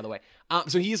jersey, by the way.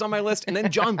 So he's on my list. And then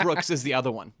John Brooks is the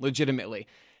other one, legitimately.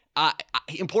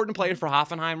 Important player for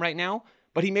Hoffenheim right now,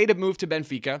 but he made a move to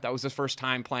Benfica. That was his first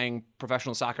time playing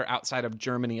professional soccer outside of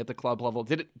Germany at the club level.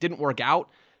 Didn't work out.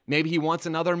 Maybe he wants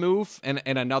another move and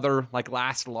another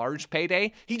last large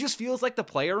payday. He just feels like the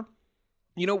player.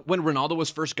 When Ronaldo was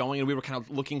first going and we were kind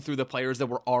of looking through the players that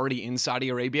were already in Saudi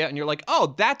Arabia, and you're like,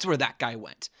 oh, that's where that guy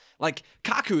went. Like,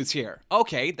 Kaku's here.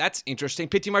 Okay, that's interesting.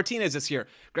 Pity Martinez is here.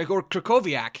 Gregor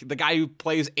Krakowiak, the guy who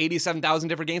plays 87,000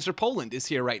 different games for Poland, is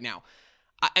here right now.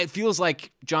 it feels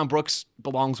like John Brooks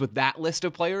belongs with that list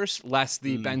of players, less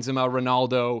the Benzema,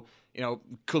 Ronaldo,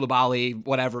 Koulibaly,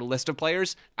 whatever list of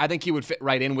players. I think he would fit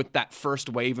right in with that first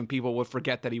wave, and people would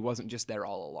forget that he wasn't just there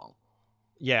all along.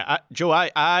 Yeah, Joe,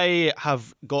 I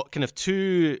have got kind of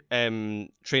two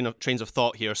trains of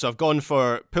thought here. So I've gone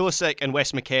for Pulisic and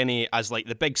Wes McKennie as like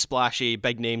the big splashy,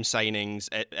 big name signings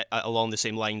along the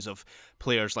same lines of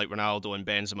players like Ronaldo and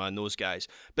Benzema and those guys.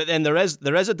 But then there is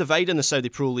a divide in the Saudi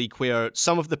Pro League where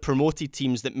some of the promoted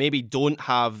teams that maybe don't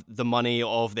have the money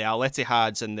of the Al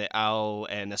Ittihads and the Al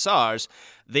Nassrs,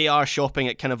 they are shopping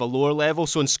at kind of a lower level.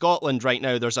 So in Scotland right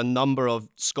now, there's a number of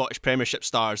Scottish Premiership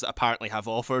stars that apparently have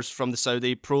offers from the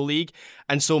Saudi Pro League.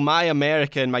 And so my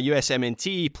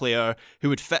USMNT player who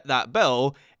would fit that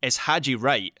bill is Haji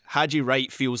Wright. Haji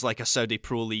Wright feels like a Saudi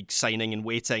Pro League signing and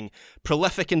waiting.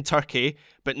 Prolific in Turkey,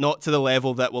 but not to the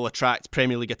level that will attract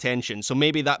Premier League attention. So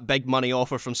maybe that big money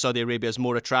offer from Saudi Arabia is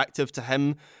more attractive to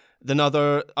him than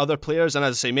other players. And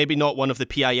as I say, maybe not one of the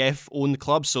PIF-owned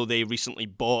clubs, so they recently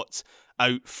bought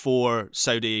out 4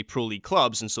 Saudi Pro League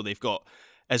clubs, and so they've got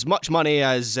as much money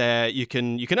as you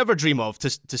can ever dream of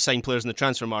to sign players in the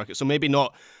transfer market. So maybe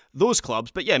not those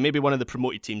clubs, but yeah, maybe one of the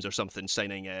promoted teams or something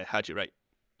signing Haji Wright.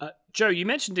 Joe, you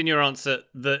mentioned in your answer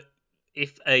that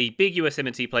if a big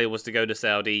USMNT player was to go to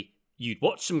Saudi, you'd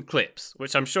watch some clips,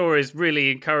 which I'm sure is really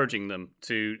encouraging them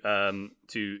to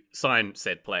sign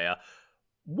said player.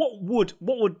 What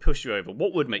would push you over?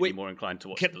 What would make you more inclined to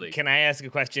watch the league? Can I ask a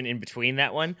question in between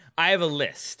that one? I have a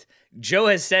list. Joe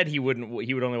has said he would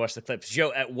only watch the clips.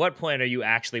 Joe, at what point are you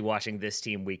actually watching this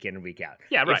team week in and week out?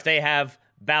 Yeah, right. If they have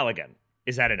Balogun,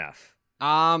 is that enough?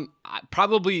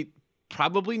 Probably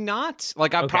not.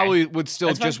 Like I probably would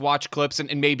still just watch clips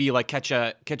and maybe like catch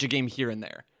a game here and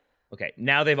there. Okay,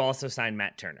 now they've also signed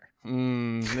Matt Turner.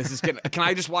 This is good. Can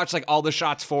I just watch like all the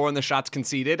shots for and the shots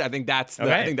conceded? I think that's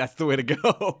the way to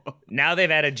go. Now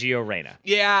they've added Gio Reyna.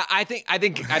 Yeah, I think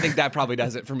that probably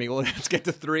does it for me. Well, let's get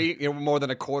to 3. More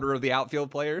than a quarter of the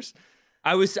outfield players.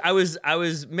 I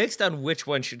was mixed on which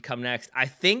one should come next. I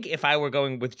think if I were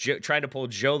going with trying to pull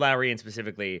Joe Lowry in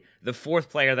specifically, the 4th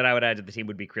player that I would add to the team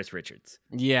would be Chris Richards.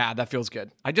 Yeah, that feels good.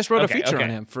 I just wrote a feature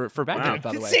on him for Badger,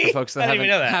 by the way. See? For folks that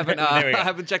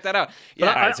haven't checked that out. Yeah,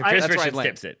 all right, so Chris Richards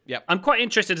tips it. Yep. I'm quite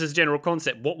interested as a general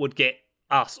concept. What would get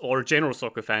us or a general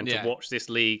soccer fan to watch this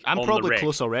league? I'm probably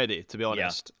close already, to be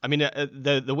honest. Yeah. I mean,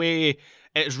 the way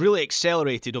it's really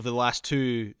accelerated over the last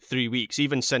 2-3 weeks,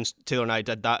 even since Taylor and I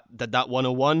did that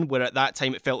 101, where at that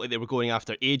time it felt like they were going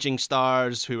after aging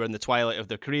stars who were in the twilight of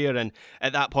their career, and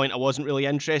at that point I wasn't really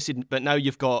interested. But now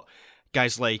you've got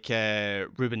guys like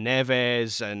Ruben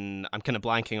Neves, and I'm kind of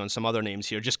blanking on some other names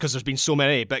here just because there's been so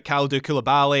many, but Kalidou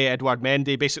Koulibaly, Edouard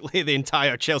Mendy, basically the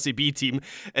entire Chelsea B team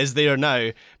is there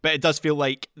now. But it does feel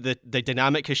like the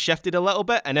dynamic has shifted a little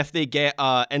bit, and if they get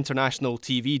an international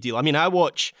TV deal, I mean,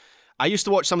 I used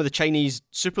to watch some of the Chinese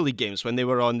Super League games when they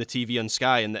were on the TV on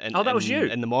Sky in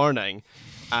the morning,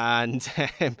 and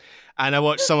I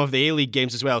watched some of the A-League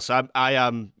games as well. So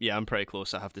I'm pretty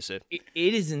close, I have to say. It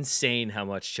is insane how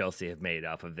much Chelsea have made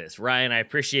off of this. Ryan, I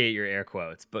appreciate your air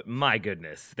quotes, but my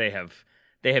goodness, they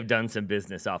have done some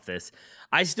business off this.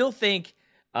 I still think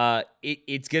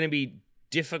it's going to be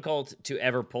difficult to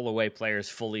ever pull away players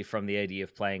fully from the idea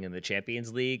of playing in the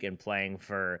Champions League and playing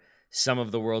for some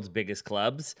of the world's biggest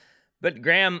clubs. But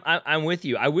Graham, I'm with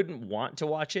you. I wouldn't want to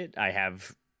watch it. I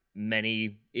have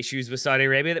many issues with Saudi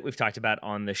Arabia that we've talked about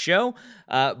on the show.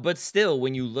 But still,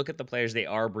 when you look at the players they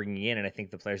are bringing in, and I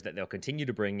think the players that they'll continue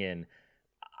to bring in,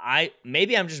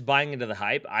 maybe I'm just buying into the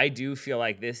hype. I do feel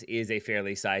like this is a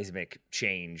fairly seismic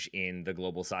change in the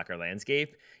global soccer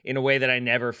landscape in a way that I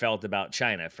never felt about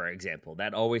China, for example.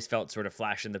 That always felt sort of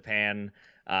flash in the pan,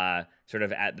 sort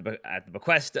of at the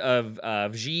bequest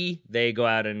of Xi. They go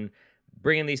out and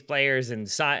bring in these players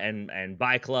and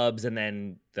buy clubs, and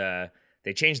then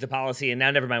they change the policy, and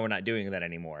now never mind, we're not doing that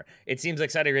anymore. It seems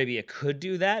like Saudi Arabia could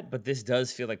do that, but this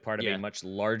does feel like part of a much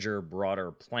larger,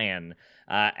 broader plan.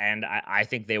 And I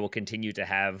think they will continue to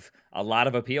have a lot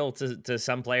of appeal to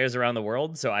some players around the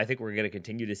world. So I think we're going to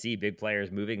continue to see big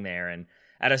players moving there. And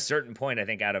at a certain point, I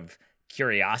think out of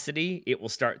curiosity, it will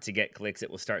start to get clicks. It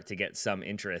will start to get some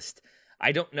interest.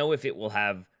 I don't know if it will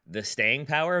have the staying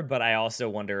power, but I also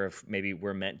wonder if maybe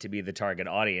we're meant to be the target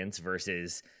audience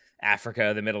versus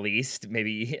Africa, the Middle East,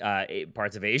 maybe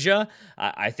parts of Asia.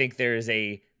 I think there's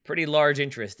a pretty large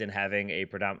interest in having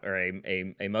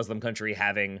a Muslim country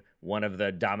having one of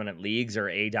the dominant leagues or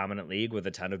a dominant league with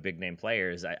a ton of big name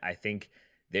players. I think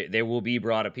there will be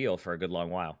broad appeal for a good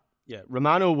long while. Yeah,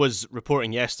 Romano was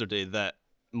reporting yesterday that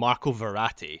Marco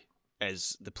Verratti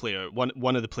is the player,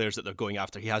 one of the players that they're going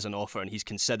after. He has an offer and he's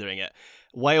considering it.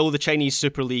 While the Chinese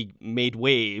Super League made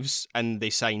waves and they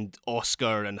signed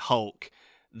Oscar and Hulk,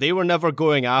 they were never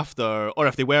going after, or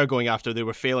if they were going after, they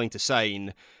were failing to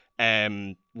sign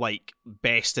like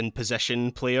best in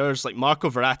position players. Like Marco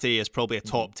Verratti is probably a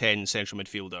top 10 central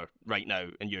midfielder right now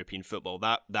in European football.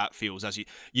 That feels, as you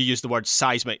use the word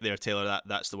seismic there, Taylor,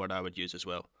 that's the word I would use as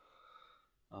well.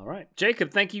 All right.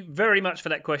 Jacob, thank you very much for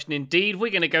that question indeed.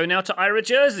 We're going to go now to Ira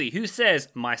Jersey, who says,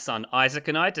 my son Isaac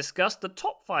and I discussed the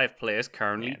top 5 players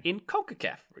currently in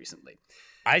CONCACAF recently.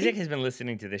 Isaac has been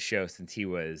listening to this show since he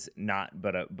was not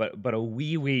but a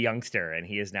wee youngster, and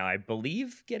he is now, I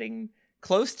believe, getting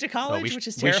close to college, which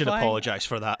is terrifying. We should apologize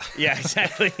for that. Yeah,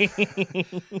 exactly.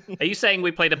 Are you saying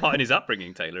we played a part in his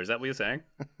upbringing, Taylor? Is that what you're saying?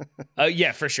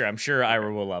 Yeah, for sure. I'm sure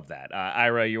Ira will love that.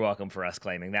 Ira, you're welcome for us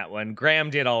claiming that one. Graham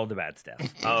did all of the bad stuff.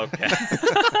 Okay.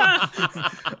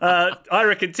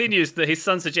 Ira continues that his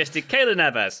son suggested Keylor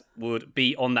Navas would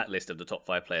be on that list of the top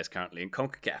 5 players currently in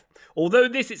CONCACAF. Although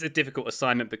this is a difficult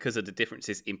assignment because of the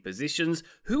differences in positions,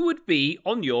 who would be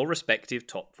on your respective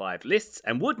top 5 lists,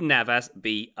 and would Navas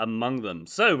be among them?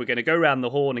 So we're going to go around the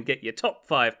horn and get your top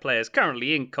 5 players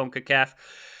currently in CONCACAF.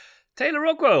 Taylor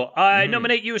Rockwell, I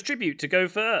nominate you as tribute to go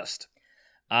first.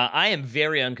 I am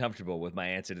very uncomfortable with my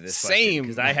answer to this Same. question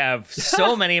because I have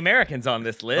so many Americans on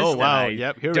this list. Oh, wow. And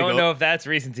Yep, here we don't go. know if that's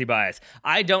recency bias.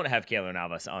 I don't have Keylor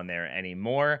Navas on there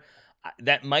anymore.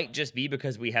 That might just be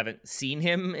because we haven't seen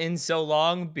him in so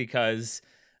long because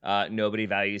nobody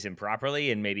values him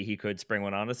properly, and maybe he could spring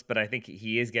one on us. But I think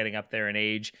he is getting up there in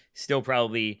age. Still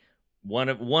probably one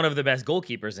of the best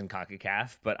goalkeepers in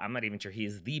CONCACAF, but I'm not even sure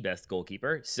he's the best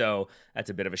goalkeeper, so that's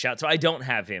a bit of a shout. So I don't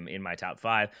have him in my top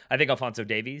 5. I think Alphonso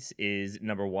Davies is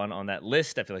number 1 on that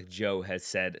list. I feel like Joe has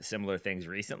said similar things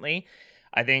recently.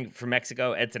 I think for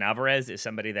Mexico, Edson Alvarez is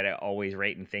somebody that I always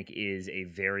rate and think is a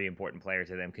very important player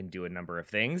to them, can do a number of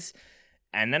things.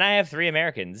 And then I have 3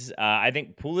 Americans. I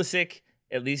think Pulisic,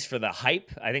 at least for the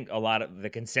hype, I think a lot of the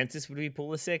consensus would be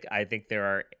Pulisic. I think there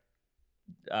are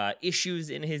issues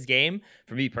in his game.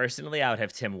 For me personally, I would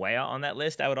have Tim Weah on that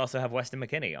list. I would also have Weston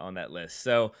McKennie on that list.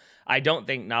 So I don't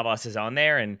think Navas is on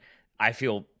there, and I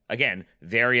feel, again,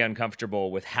 very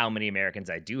uncomfortable with how many Americans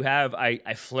I do have.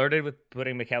 I flirted with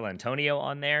putting Mikel Antonio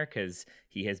on there because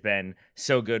he has been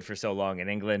so good for so long in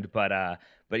England, but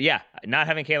yeah, not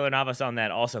having Keylor Navas on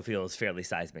that also feels fairly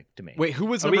seismic to me. Wait, who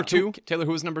was number 2? Taylor,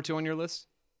 who was number 2 on your list?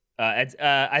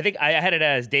 I think I had it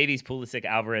as Davies, Pulisic,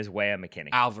 Alvarez, Weah, McKennie.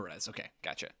 Alvarez. Okay,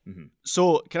 gotcha. Mm-hmm.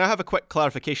 So, can I have a quick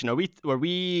clarification? Were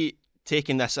we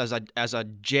taking this as a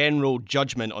general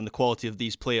judgment on the quality of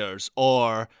these players,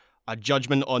 or a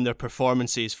judgment on their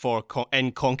performances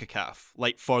in CONCACAF,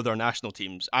 like for their national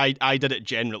teams? I did it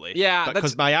generally. Yeah,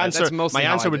 because my answer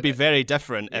would be it. very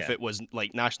different if it was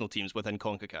like national teams within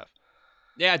CONCACAF.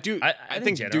 Yeah, I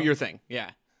think do your thing. Yeah.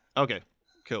 Okay,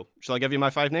 cool. Shall I give you my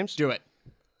 5 names? Do it.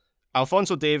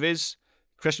 Alphonso Davies,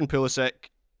 Christian Pulisic,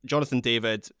 Jonathan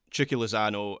David, Chucky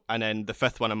Lozano, and then the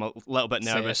 5th one I'm a little bit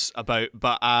nervous about,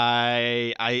 but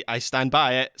I stand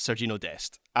by it, Sergiño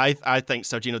Dest. I think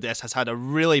Sergiño Dest has had a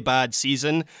really bad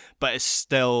season, but is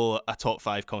still a top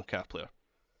 5 CONCACAF player.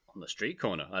 On the street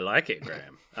corner. I like it,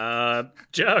 Graham.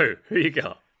 Joe, who you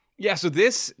got? Yeah, so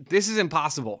this is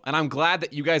impossible, and I'm glad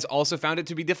that you guys also found it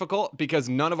to be difficult because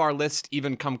none of our lists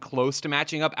even come close to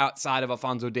matching up outside of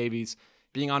Alphonso Davies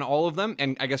being on all of them,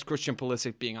 and I guess Christian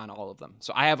Pulisic being on all of them.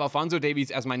 So I have Alphonso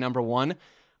Davies as my number 1.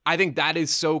 I think that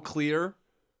is so clear,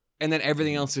 and then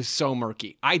everything else is so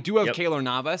murky. I do have Keylor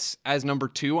Navas as number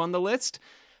 2 on the list,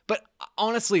 but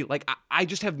honestly, like I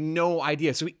just have no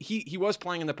idea. So he was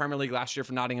playing in the Premier League last year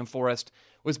for Nottingham Forest,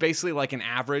 was basically like an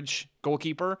average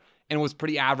goalkeeper, and was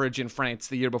pretty average in France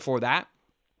the year before that.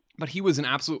 But he was an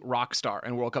absolute rock star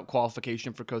in World Cup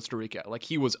qualification for Costa Rica. Like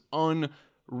he was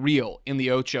unreal in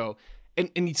the Ocho. And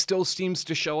he still seems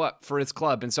to show up for his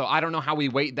club. And so I don't know how we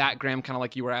weight that, Graham, kind of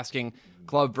like you were asking,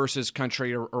 club versus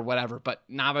country or whatever. But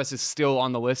Navas is still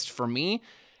on the list for me.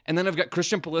 And then I've got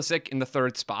Christian Pulisic in the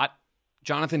 3rd spot,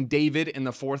 Jonathan David in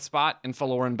the 4th spot, and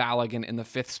Folarin Balogun in the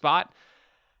 5th spot.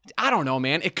 I don't know,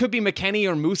 man. It could be McKennie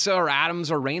or Musa or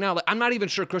Adams or Reyna. Like, I'm not even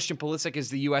sure Christian Pulisic is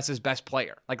the U.S.'s best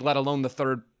player, like let alone the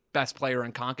 3rd best player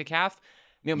in CONCACAF.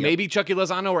 Maybe Chucky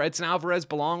Lozano or Edson Alvarez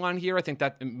belong on here. I think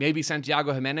that maybe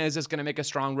Santiago Jimenez is going to make a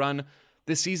strong run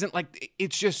this season. Like,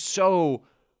 it's just so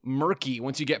murky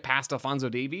once you get past Alphonso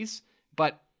Davies.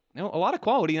 But a lot of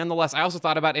quality nonetheless. I also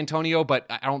thought about Antonio, but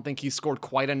I don't think he scored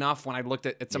quite enough when I looked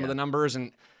at some of the numbers.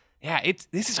 And yeah,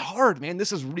 this is hard, man.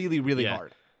 This is really, really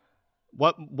hard.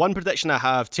 One prediction I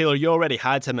have, Taylor, you already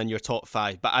had him in your top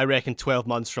 5, but I reckon 12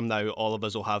 months from now, all of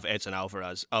us will have Edson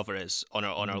Alvarez on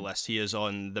our list. He's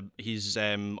on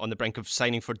the brink of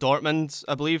signing for Dortmund,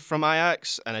 I believe, from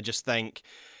Ajax, and I just think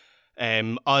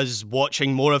us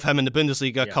watching more of him in the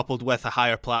Bundesliga, coupled with a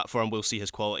higher platform, we'll see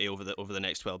his quality over the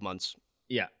next 12 months.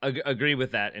 Yeah, agree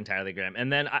with that entirely, Graham.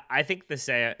 And then I think the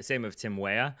same of Tim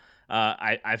Weah.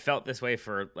 I felt this way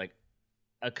for like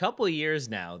a couple of years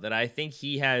now, that I think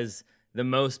he has the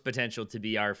most potential to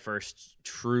be our first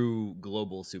true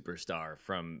global superstar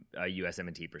from a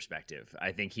USMNT perspective.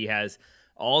 I think he has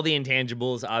all the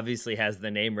intangibles, obviously has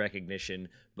the name recognition,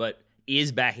 but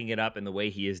is backing it up in the way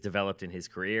he has developed in his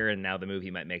career and now the move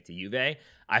he might make to Juve.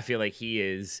 I feel like he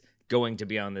is going to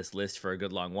be on this list for a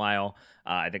good long while.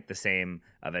 I think the same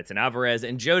of Edson Alvarez.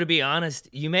 And Joe, to be honest,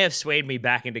 you may have swayed me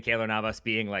back into Keylor Navas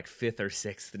being like 5th or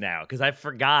 6th now, because I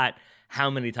forgot how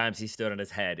many times he stood on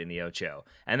his head in the Ocho.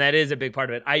 And that is a big part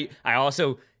of it. I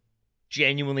also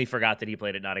genuinely forgot that he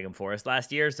played at Nottingham Forest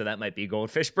last year, so that might be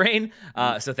goldfish brain.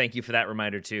 So thank you for that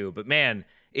reminder too. But man,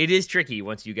 it is tricky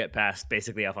once you get past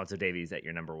basically Alphonso Davies at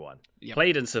your number 1. Yep.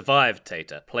 Played and survived,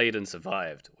 Tater. Played and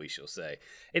survived, we shall say.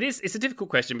 It's a difficult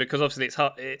question because obviously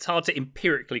it's hard to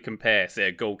empirically compare, say,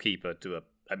 a goalkeeper to a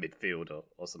midfielder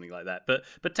or something like that.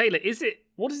 But Taylor,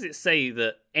 what does it say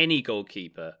that any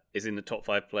goalkeeper is in the top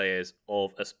 5 players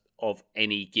of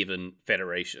any given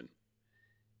federation?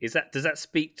 Does that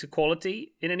speak to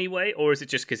quality in any way, or is it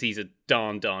just because he's a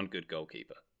darn good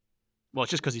goalkeeper? Well,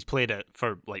 it's just because he's played it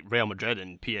for like Real Madrid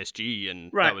and PSG,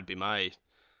 and right. That would be my.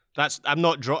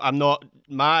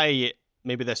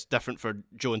 Maybe that's different for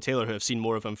Joe and Taylor, who have seen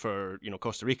more of him for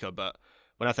Costa Rica, but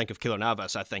when I think of Keylor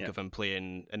Navas, I think of him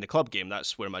playing in the club game.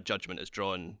 That's where my judgment is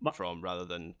drawn from, rather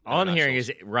than all I'm hearing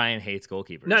is Ryan hates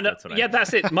goalkeepers. No, that's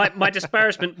it. My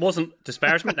disparagement wasn't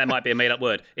disparagement. That might be a made-up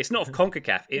word. It's not of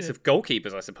CONCACAF. It's of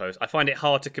goalkeepers, I suppose. I find it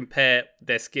hard to compare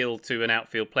their skill to an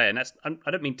outfield player, and I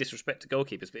don't mean disrespect to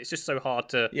goalkeepers, but it's just so hard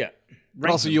to. Yeah.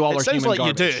 But also, you all are human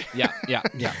garbage. You do.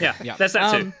 Yeah. That's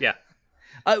that too. Yeah.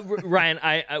 Ryan,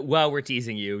 we're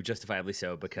teasing you, justifiably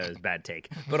so, because bad take,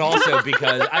 but also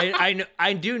because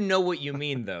I do know what you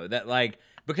mean, though, that like,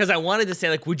 because I wanted to say,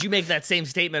 like, would you make that same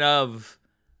statement of,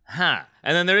 and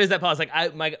then there is that pause,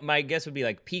 like, my guess would be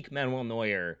like peak Manuel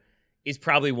Neuer is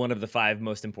probably one of the 5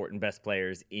 most important best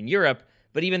players in Europe,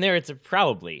 but even there, it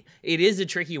is a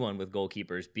tricky one with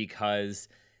goalkeepers because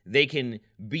they can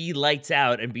be lights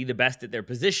out and be the best at their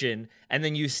position, and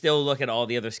then you still look at all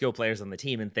the other skill players on the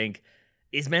team and think,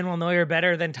 is Manuel Neuer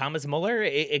better than Thomas Muller?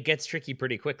 It gets tricky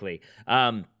pretty quickly.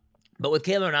 But with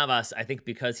Keylor Navas, I think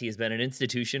because he has been an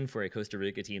institution for a Costa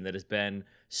Rica team that has been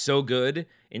so good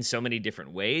in so many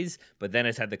different ways, but then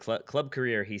has had the club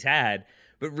career he's had.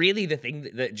 But really, the thing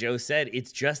that Joe said,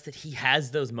 it's just that he has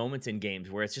those moments in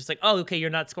games where it's just like, oh, okay, you're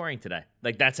not scoring today.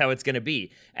 Like, that's how it's going to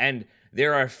be. And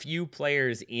there are few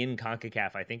players in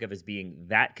CONCACAF I think of as being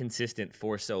that consistent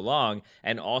for so long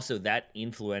and also that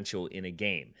influential in a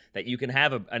game. That you can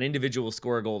have an individual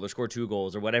score a goal or score 2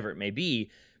 goals or whatever it may be,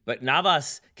 but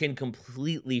Navas can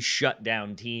completely shut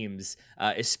down teams,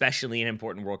 especially in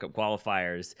important World Cup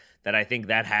qualifiers, that I think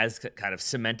that has kind of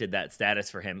cemented that status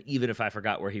for him, even if I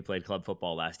forgot where he played club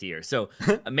football last year. So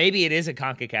maybe it is a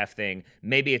CONCACAF thing.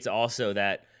 Maybe it's also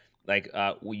that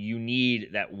you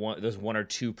need those 1 or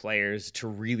 2 players to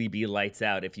really be lights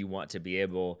out if you want to be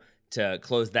able to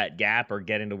close that gap or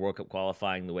get into World Cup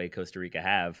qualifying the way Costa Rica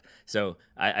have. So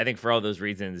I think for all those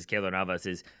reasons, Keylor Navas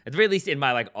is at the very least in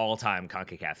my like all-time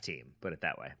CONCACAF team, put it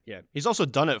that way. Yeah, he's also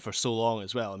done it for so long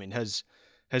as well. I mean, his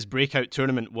breakout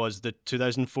tournament was the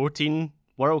 2014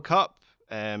 World Cup.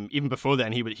 Even before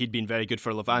then, he'd been very good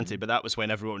for Levante, but that was when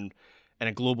everyone, in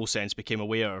a global sense, became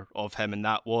aware of him, and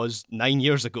that was 9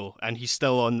 years ago. And he's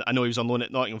still on. I know he was on loan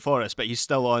at Nottingham Forest, but he's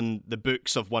still on the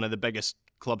books of one of the biggest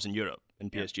clubs in Europe, in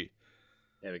PSG.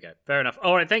 There we go. Fair enough.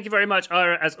 All right, thank you very much,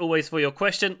 Ira, as always, for your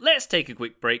question. Let's take a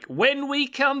quick break. When we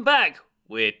come back,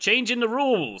 we're changing the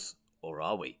rules. Or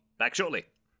are we? Back shortly.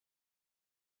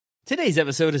 Today's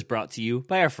episode is brought to you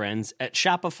by our friends at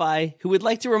Shopify, who would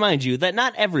like to remind you that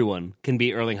not everyone can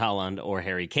be Erling Haaland or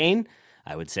Harry Kane.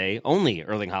 I would say only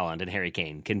Erling Haaland and Harry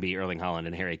Kane can be Erling Haaland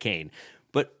and Harry Kane.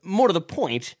 But more to the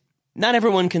point, not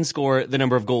everyone can score the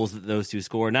number of goals that those two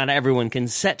score. Not everyone can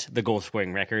set the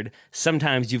goal-scoring record.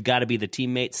 Sometimes you've got to be the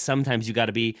teammate. Sometimes you've got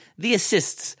to be the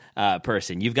assists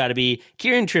person. You've got to be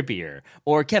Kieran Trippier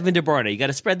or Kevin De Bruyne. You got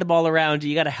to spread the ball around.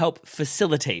 You got to help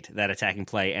facilitate that attacking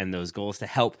play and those goals to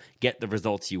help get the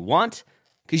results you want.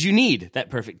 Because you need that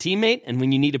perfect teammate. And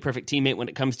when you need a perfect teammate when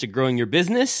it comes to growing your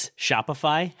business,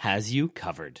 Shopify has you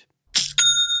covered.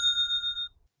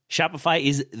 Shopify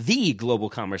is the global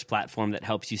commerce platform that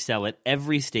helps you sell at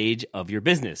every stage of your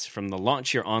business, from the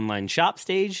launch your online shop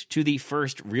stage to the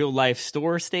first real-life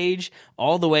store stage,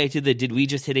 all the way to the did we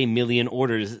just hit a million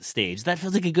orders stage. That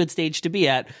feels like a good stage to be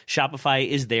at. Shopify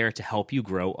is there to help you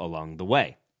grow along the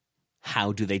way.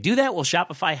 How do they do that? Well,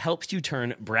 Shopify helps you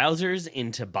turn browsers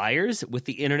into buyers with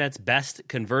the internet's best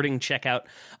converting checkout,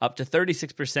 up to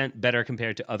 36% better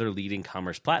compared to other leading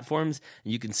commerce platforms.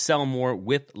 And you can sell more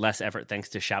with less effort thanks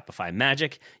to Shopify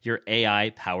Magic, your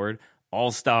AI-powered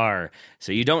all-star.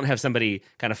 So you don't have somebody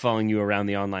kind of following you around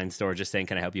the online store just saying,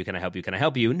 can I help you, can I help you, can I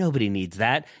help you? Nobody needs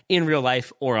that in real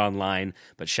life or online,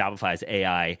 but Shopify's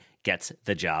AI gets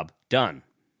the job done.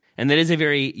 And that is a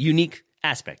very unique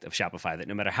aspect of Shopify, that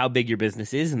no matter how big your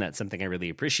business is, and that's something I really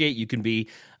appreciate, you can be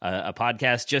a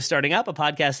podcast just starting up, a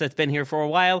podcast that's been here for a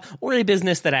while, or a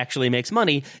business that actually makes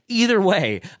money. Either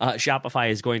way,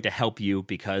 Shopify is going to help you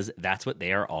because that's what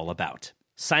they are all about.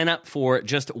 Sign up for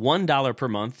just $1 per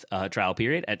month trial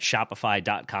period at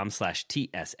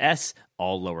shopify.com/TSS,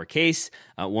 all lowercase.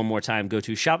 One more time, go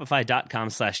to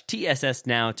shopify.com/TSS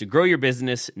now to grow your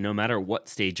business no matter what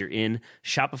stage you're in.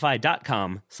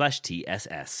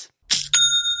 Shopify.com/TSS.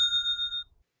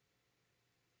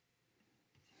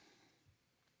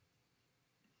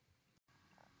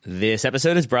 This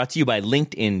episode is brought to you by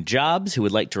LinkedIn Jobs, who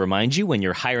would like to remind you when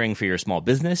you're hiring for your small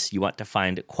business, you want to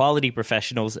find quality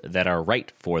professionals that are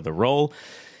right for the role.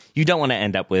 You don't want to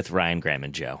end up with Ryan, Graham,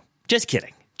 and Joe. Just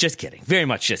kidding. Just kidding. Very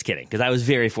much just kidding, because I was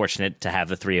very fortunate to have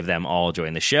the three of them all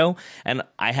join the show, and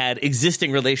I had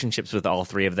existing relationships with all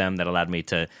three of them that allowed me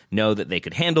to know that they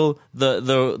could handle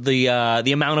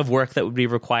the amount of work that would be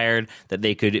required, that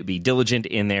they could be diligent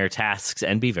in their tasks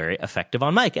and be very effective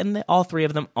on mic, and all three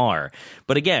of them are.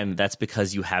 But again, that's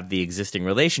because you have the existing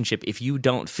relationship. If you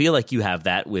don't feel like you have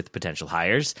that with potential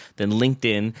hires, then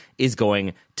LinkedIn is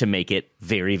going to make it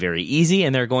very, very easy,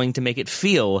 and they're going to make it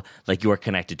feel like you're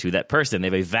connected to that person. They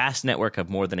have a vast network of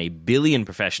more than 1 billion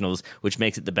professionals, which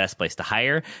makes it the best place to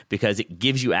hire because it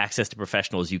gives you access to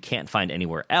professionals you can't find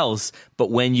anywhere else.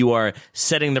 But when you are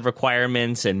setting the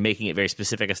requirements and making it very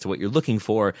specific as to what you're looking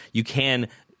for, you can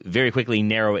very quickly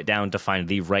narrow it down to find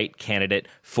the right candidate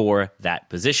for that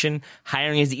position.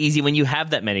 Hiring is easy when you have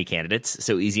that many candidates.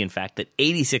 So easy, in fact, that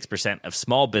 86% of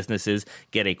small businesses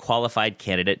get a qualified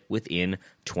candidate within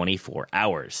 24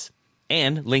 hours.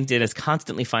 And LinkedIn is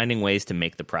constantly finding ways to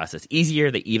make the process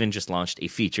easier. They even just launched a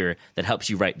feature that helps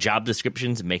you write job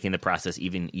descriptions, making the process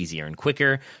even easier and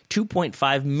quicker.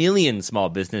 2.5 million small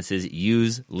businesses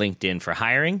use LinkedIn for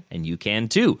hiring, and you can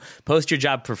too. Post your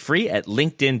job for free at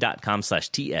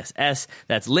linkedin.com/TSS.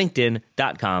 That's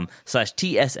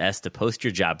linkedin.com/TSS to post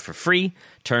your job for free.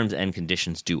 Terms and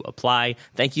conditions do apply.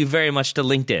 Thank you very much to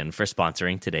LinkedIn for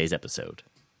sponsoring today's episode.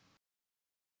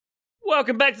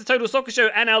 Welcome back to the Total Soccer Show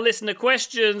and our listener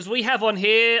questions. We have on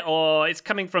here, it's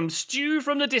coming from Stu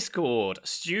from the Discord.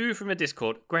 Stu from the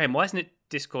Discord. Graham, why isn't it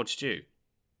Discord Stu?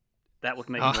 That would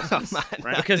make more sense.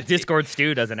 Right? Because Discord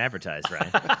Stu doesn't advertise, right?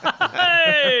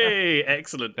 Hey!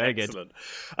 Excellent. Very excellent.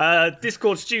 Good.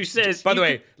 Discord Stu says... By the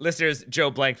way, listeners,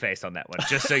 Joe blankface on that one,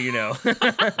 just so you know.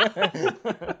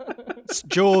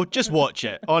 Joe, just watch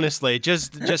it. Honestly,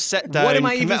 just sit down. What am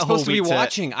I even supposed to be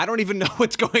watching? I don't even know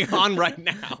what's going on right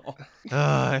now.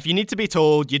 If you need to be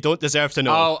told, you don't deserve to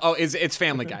know. It's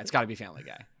Family Guy. It's got to be Family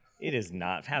Guy. It is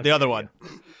not. The other one.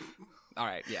 All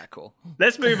right, yeah, cool.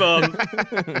 Let's move on.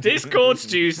 Discord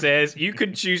Stu says, you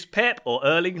can choose Pep or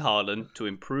Erling Haaland to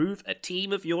improve a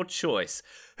team of your choice.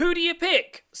 Who do you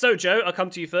pick? So, Joe, I'll come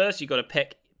to you first. You've got to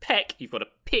pick. You've got to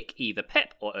pick either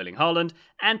Pep or Erling Haaland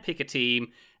and pick a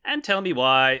team and tell me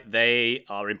why they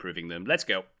are improving them. Let's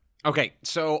go. Okay,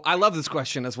 so I love this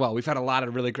question as well. We've had a lot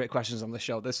of really great questions on the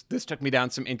show. This took me down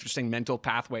some interesting mental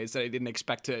pathways that I didn't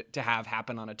expect to have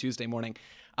happen on a Tuesday morning.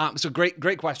 So great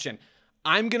question.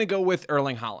 I'm going to go with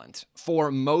Erling Haaland for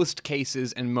most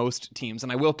cases and most teams,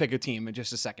 and I will pick a team in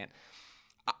just a second.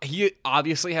 He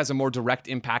obviously has a more direct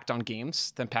impact on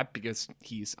games than Pep because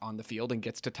he's on the field and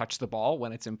gets to touch the ball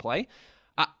when it's in play.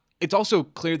 It's also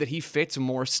clear that he fits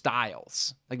more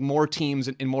styles, like more teams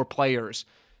and more players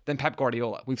than Pep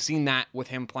Guardiola. We've seen that with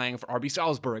him playing for RB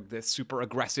Salzburg, this super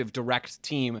aggressive, direct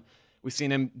team. We've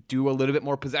seen him do a little bit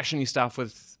more possession-y stuff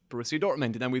with Borussia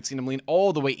Dortmund, and then we've seen him lean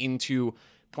all the way into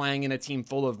playing in a team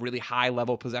full of really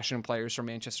high-level possession players from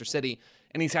Manchester City,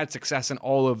 and he's had success in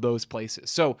all of those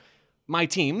places. So my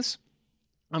teams,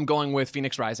 I'm going with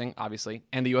Phoenix Rising, obviously,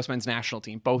 and the U.S. men's national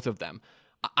team, both of them.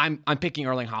 I'm picking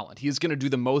Erling Haaland. He's going to do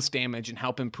the most damage and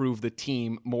help improve the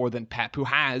team more than Pep, who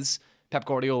has Pep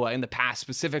Guardiola in the past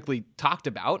specifically talked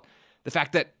about the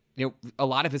fact that a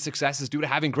lot of his success is due to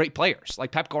having great players.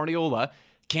 Like Pep Guardiola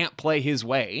can't play his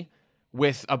way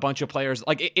with a bunch of players.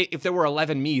 Like, if there were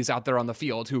 11 me's out there on the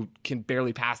field who can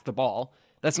barely pass the ball,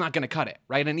 that's not going to cut it,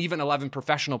 right? And even 11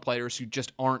 professional players who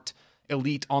just aren't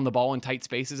elite on the ball in tight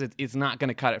spaces, it's not going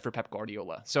to cut it for Pep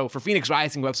Guardiola. So for Phoenix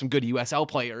Rising, who have some good USL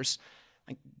players,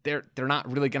 like they're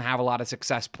not really going to have a lot of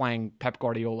success playing Pep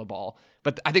Guardiola ball.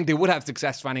 But I think they would have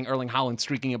success finding Erling Haaland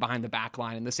streaking it behind the back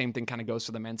line, and the same thing kind of goes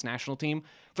for the men's national team.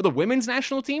 For the women's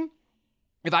national team,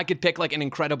 if I could pick like an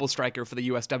incredible striker for the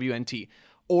USWNT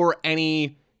or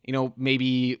any,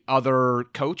 maybe other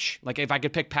coach, like if I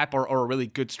could pick Pep or a really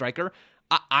good striker,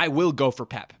 I will go for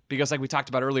Pep, because like we talked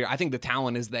about earlier, I think the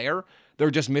talent is there.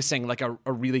 They're just missing like a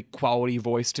really quality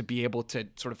voice to be able to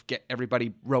sort of get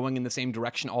everybody rowing in the same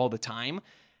direction all the time.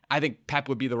 I think Pep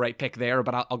would be the right pick there,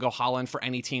 but I'll go Haaland for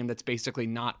any team that's basically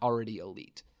not already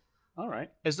elite. All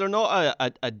right. Is there not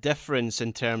a difference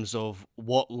in terms of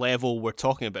what level we're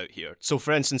talking about here? So,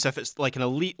 for instance, if it's like an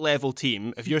elite level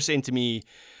team, if you're saying to me,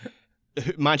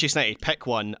 Manchester United, pick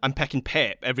one, I'm picking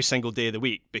Pep every single day of the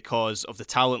week because of the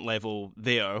talent level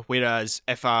there. Whereas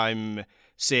if I'm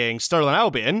saying Sterling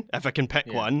Albion, if I can pick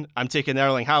one, I'm taking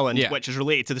Erling Haaland, which is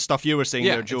related to the stuff you were saying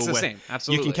there, Joe. It's the same.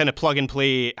 Absolutely. You can kind of plug and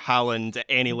play Haaland at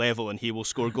any level and he will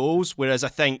score goals. Whereas I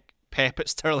think Pep at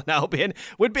Sterling Albion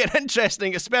would be an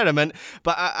interesting experiment,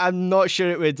 but I'm not sure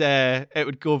it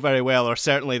would go very well, or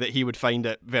certainly that he would find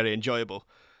it very enjoyable.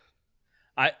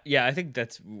 I think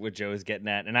that's what Joe is getting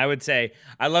at. And I would say,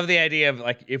 I love the idea of,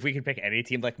 like, if we could pick any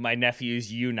team, like my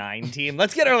nephew's U9 team,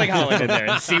 let's get Erling Haaland in there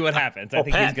and see what happens. I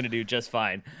think he's going to do just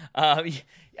fine.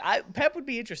 Pep would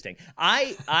be interesting.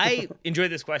 I enjoy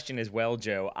this question as well,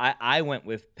 Joe. I went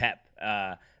with Pep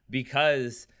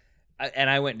because...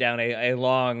 And I went down a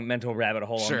long mental rabbit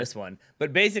hole on this one.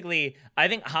 But basically, I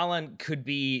think Haaland could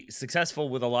be successful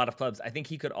with a lot of clubs. I think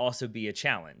he could also be a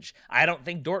challenge. I don't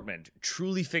think Dortmund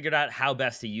truly figured out how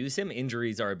best to use him.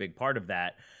 Injuries are a big part of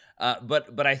that.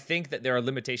 But I think that there are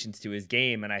limitations to his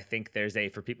game. And I think there's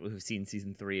for people who've seen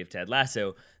season 3 of Ted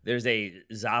Lasso, there's a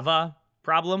Zava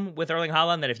problem with Erling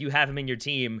Haaland, that if you have him in your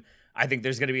team, I think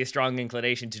there's going to be a strong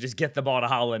inclination to just get the ball to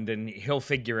Haaland and he'll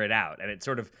figure it out. And it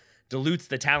sort of dilutes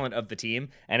the talent of the team.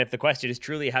 And if the question is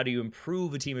truly how do you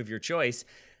improve a team of your choice,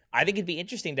 I think it'd be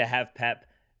interesting to have Pep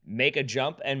make a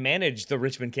jump and manage the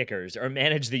Richmond Kickers or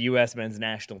manage the U.S. men's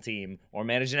national team or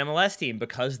manage an MLS team,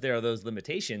 because there are those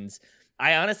limitations.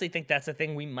 I honestly think that's the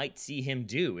thing we might see him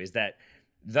do, is that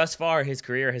thus far his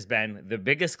career has been the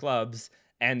biggest clubs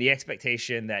and the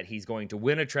expectation that he's going to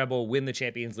win a treble, win the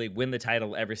Champions League, win the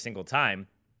title every single time.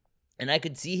 And I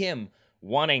could see him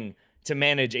wanting to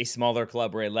manage a smaller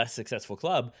club or a less successful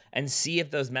club and see if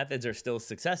those methods are still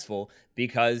successful,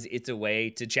 because it's a way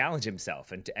to challenge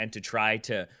himself and to try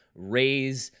to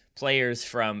raise players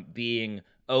from being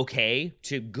okay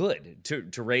to good,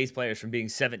 to raise players from being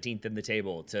 17th in the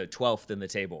table to 12th in the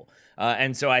table.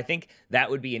 And so I think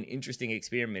that would be an interesting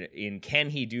experiment in,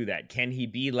 can he do that? Can he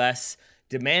be less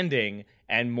demanding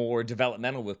and more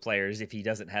developmental with players if he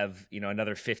doesn't have,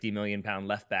 another 50 million pound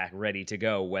left back ready to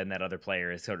go when that other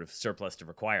player is sort of surplus to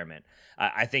requirement?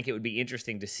 I think it would be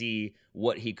interesting to see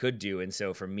what he could do. And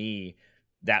so for me,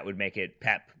 that would make it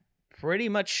Pep pretty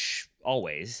much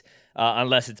always,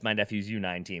 unless it's my nephew's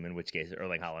U9 team, in which case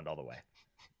Erling Haaland all the way.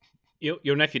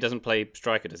 Your nephew doesn't play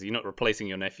striker, does he? You're not replacing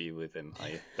your nephew with him, are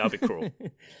you? That would be cruel.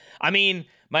 I mean,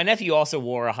 my nephew also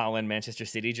wore a Haaland Manchester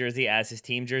City jersey as his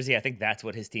team jersey. I think that's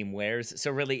what his team wears.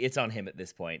 So really, it's on him at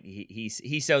this point.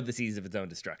 He sowed the seeds of his own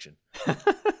destruction.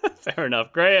 Fair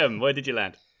enough. Graham, where did you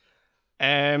land?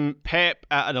 Pep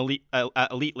at an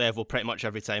elite level pretty much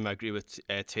every time. I agree with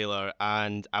Taylor,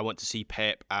 and I want to see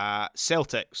Pep at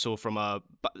Celtic. So from a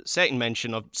second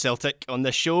mention of Celtic on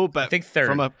this show, but I think third.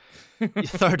 From a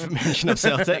third mention of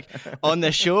Celtic on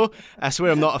this show. I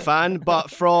swear I'm not a fan,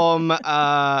 but from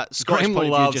Scottish Graham point of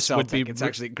view, loves just Celtic. would be. It's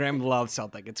actually Graham loves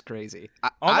Celtic. It's crazy.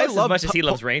 I love as much as he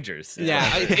loves Rangers. Yeah,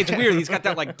 it's weird. He's got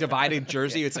that like divided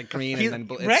jersey. It's like green and then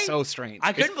blue. It's so strange.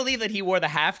 I couldn't believe that he wore the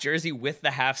half jersey with the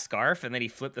half scarf, and then he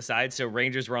flipped the side so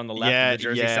Rangers were on the left and the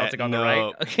jersey Celtic on the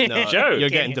right. Okay. No, Joe,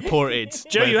 you're getting deported.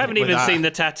 Joe, you haven't even seen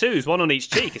the tattoos, one on each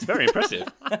cheek. It's very impressive.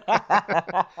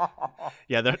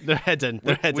 Yeah, they're hidden.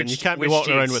 They're hidden. You can't be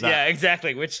walking around with that. Yeah,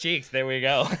 exactly. Which cheeks? There we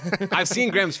go. I've seen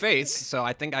Graham's face, so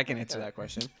I think I can answer that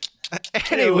question.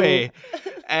 Anyway,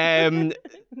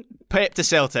 Pep to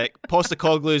Celtic.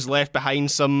 Postecoglou's left behind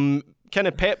some kind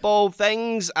of pep ball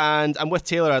things, and I'm with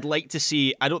Taylor. I'd like to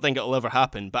see, I don't think it'll ever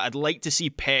happen, but I'd like to see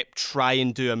Pep try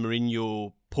and do a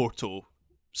Mourinho Porto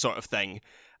sort of thing,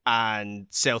 and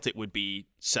Celtic would be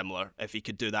similar if he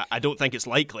could do that. I don't think it's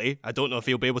likely. I don't know if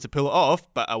he'll be able to pull it off,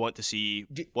 but I want to see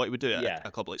what he would do at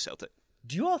a club like Celtic.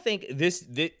 Do you all think this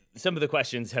some of the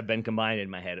questions have been combined in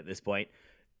my head at this point?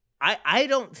 I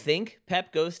don't think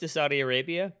Pep goes to Saudi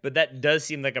Arabia, but that does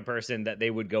seem like a person that they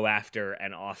would go after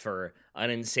and offer an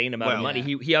insane amount of money.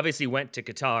 Yeah. He obviously went to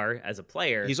Qatar as a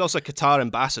player. He's also a Qatar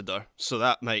ambassador, so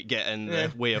that might get in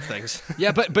the way of things.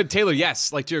 Yeah, but Taylor,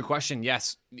 yes, like to your question,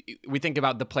 yes, we think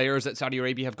about the players that Saudi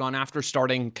Arabia have gone after,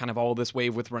 starting kind of all this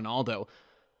wave with Ronaldo.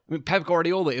 I mean, Pep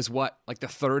Guardiola is what, like the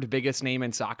third biggest name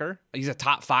in soccer? He's a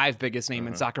top 5 biggest name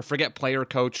in soccer. Forget player,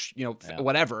 coach,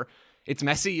 whatever. It's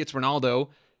Messi, it's Ronaldo.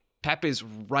 Pep is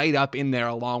right up in there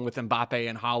along with Mbappe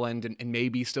and Haaland and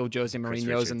maybe still Jose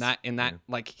Mourinho's in that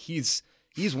like he's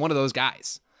one of those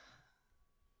guys.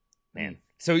 Man.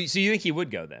 So you think he would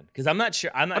go then? Because I'm not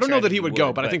sure. I don't know that he would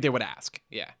go, but I think they would ask.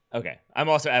 Yeah. Okay. I'm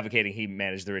also advocating he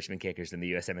managed the Richmond Kickers and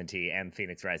the USMNT and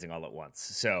Phoenix Rising all at once.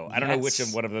 So I don't know which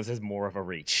one of those has more of a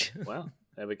reach. Well,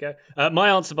 there we go. My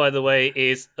answer, by the way,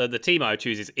 is the team I would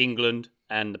choose is England,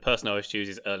 and the person I always choose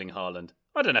is Erling Haaland.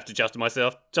 I don't have to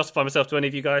justify myself to any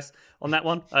of you guys on that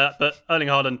one, but Erling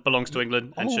Haaland belongs to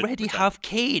England. And already have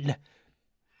Kane.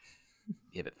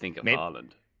 Yeah, but think of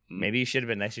Haaland. Maybe he should have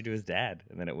been nicer to his dad,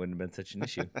 and then it wouldn't have been such an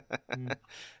issue.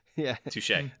 Yeah.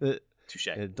 Touche. Touche.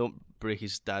 Don't break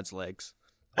his dad's legs.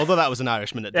 Although that was an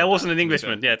Irishman. That wasn't an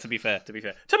Englishman. Yeah, to be fair.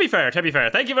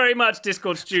 Thank you very much,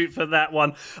 Discord Stewart, for that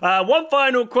one. One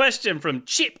final question from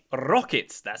Chip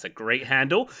Rockets. That's a great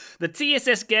handle. The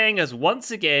TSS gang has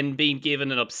once again been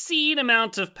given an obscene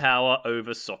amount of power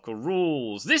over soccer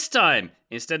rules. This time,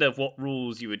 instead of what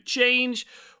rules you would change,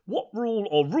 what rule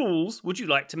or rules would you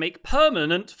like to make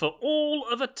permanent for all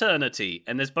of eternity?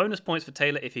 And there's bonus points for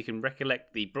Taylor if he can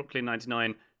recollect the Brooklyn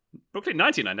 99,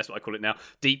 that's what I call it now,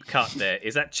 deep cut there.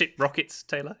 Is that Chip Rockets,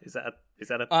 Taylor? Is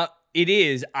that a... It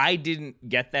is. I didn't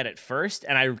get that at first,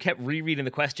 and I kept rereading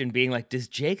the question being like, does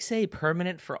Jake say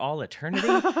permanent for all eternity?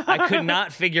 I could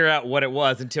not figure out what it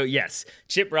was until, yes,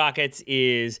 Chip Rockets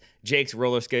is Jake's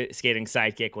roller skating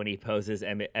sidekick when he poses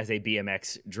as a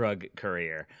BMX drug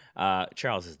courier.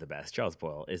 Charles is the best. Charles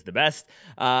Boyle is the best.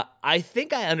 I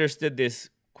think I understood this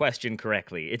question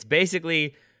correctly. It's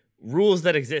basically rules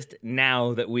that exist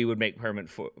now that we would make permanent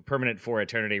for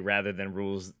eternity rather than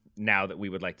rules now that we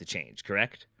would like to change,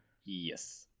 correct?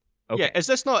 Yes. Okay. Yeah, is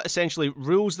this not essentially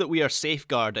rules that we are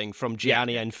safeguarding from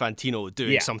Gianni Infantino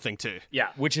doing something to? Yeah,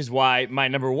 which is why my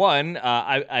number one,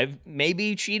 I've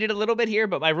maybe cheated a little bit here,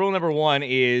 but my rule number one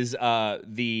is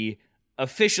the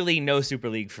officially no Super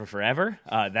League for forever.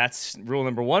 That's rule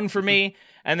number one for me.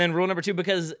 And then rule number two,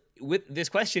 because with this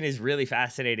question is really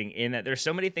fascinating in that there's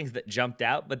so many things that jumped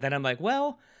out, but then I'm like,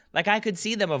 well, like I could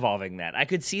see them evolving that. I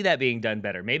could see that being done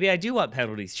better. Maybe I do want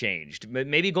penalties changed.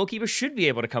 Maybe goalkeepers should be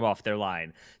able to come off their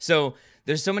line. So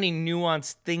there's so many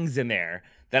nuanced things in there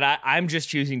that I'm just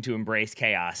choosing to embrace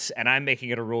chaos, and I'm making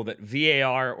it a rule that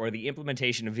VAR or the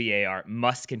implementation of VAR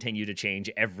must continue to change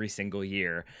every single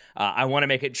year. I want to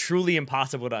make it truly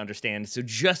impossible to understand, so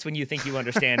just when you think you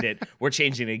understand it, we're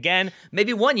changing it again.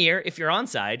 Maybe one year, if you're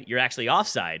onside, you're actually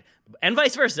offside, and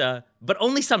vice versa, but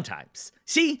only sometimes.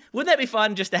 See, wouldn't that be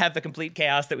fun just to have the complete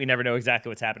chaos that we never know exactly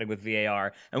what's happening with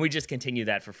VAR, and we just continue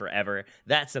that for forever?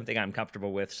 That's something I'm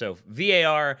comfortable with. So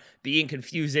VAR being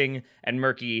confusing and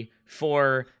murky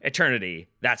for eternity,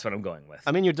 that's what I'm going with.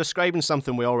 I mean, you're describing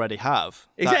something we already have.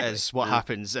 Exactly. That is what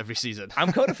happens every season.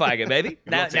 I'm codifying it, baby.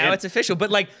 now it's official.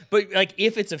 But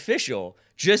if it's official,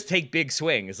 just take big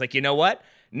swings. Like, you know what?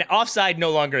 Offside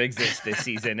no longer exists this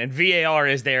season, and VAR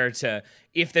is there to,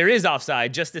 if there is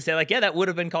offside, just to say, like, yeah, that would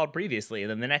have been called previously. And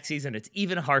then the next season, it's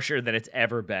even harsher than it's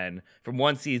ever been from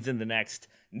one season to the next.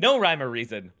 No rhyme or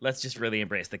reason. Let's just really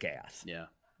embrace the chaos. Yeah.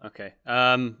 Okay.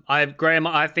 Graham,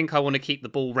 I think I want to keep the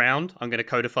ball round. I'm going to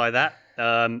codify that.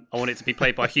 I want it to be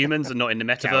played by humans and not in the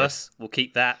metaverse. We'll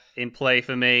keep that in play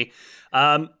for me.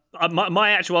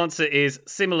 My actual answer is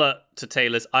similar to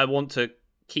Taylor's. I want to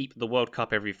keep the World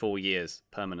Cup every 4 years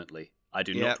permanently. I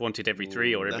do not want it every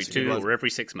 3 or every 2 or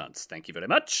every 6 months. Thank you very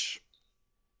much.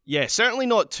 Yeah, certainly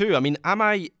not 2. I mean, am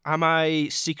I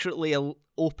secretly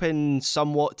open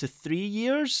somewhat to 3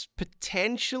 years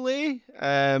potentially?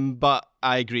 But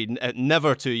I agree,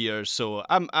 never 2 years. So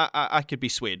I could be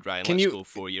swayed, Ryan. Let's go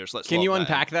 4 years. Can you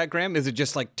unpack that, Graham? Is it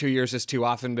just like 2 years is too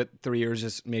often, but 3 years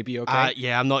is maybe okay?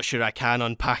 Yeah, I'm not sure I can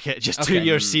unpack it. Just 2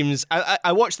 years seems.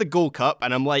 I watched the Gold Cup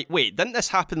and I'm like, wait, didn't this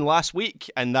happen last week?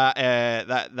 And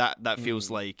that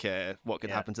feels like what could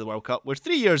happen to the World Cup. Where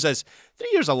 3 years is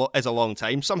a long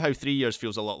time. Somehow 3 years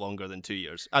feels a lot longer than 2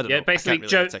 years. I don't know. Yeah, basically,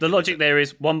 Joe, the logic there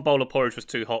is one bowl of porridge was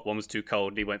too hot, one was too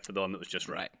cold, and he went for the one that was just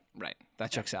right. Right.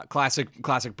 That checks out. Classic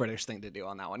British thing to do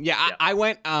on that one. Yeah, I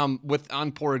went with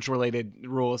on porridge related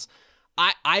rules.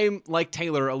 I'm like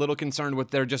Taylor, a little concerned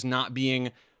with there just not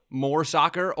being more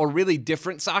soccer or really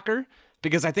different soccer,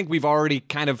 because I think we've already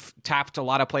kind of tapped a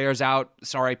lot of players out.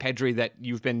 Sorry, Pedri, that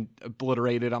you've been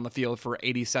obliterated on the field for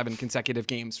 87 consecutive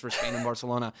games for Spain and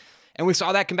Barcelona. And we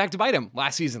saw that come back to bite him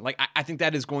last season. Like, I think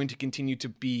that is going to continue to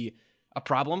be a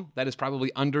problem that is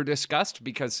probably under-discussed,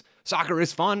 because soccer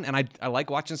is fun, and I like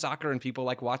watching soccer, and people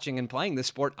like watching and playing this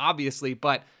sport, obviously,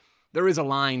 but there is a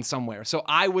line somewhere. So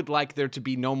I would like there to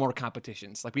be no more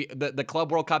competitions. Like the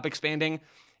Club World Cup expanding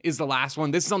is the last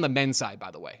one. This is on the men's side, by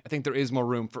the way. I think there is more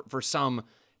room for some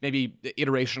maybe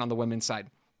iteration on the women's side.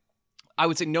 I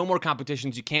would say no more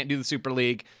competitions. You can't do the Super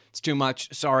League. It's too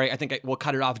much. Sorry. I think we'll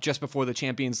cut it off just before the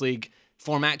Champions League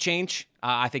format change.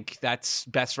 I think that's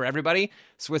best for everybody.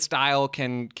 Swiss style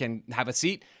can have a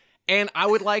seat. And I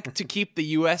would like to keep the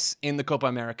U.S. in the Copa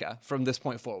America from this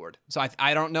point forward. So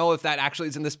I don't know if that actually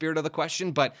is in the spirit of the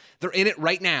question, but they're in it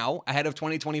right now ahead of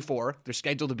 2024. They're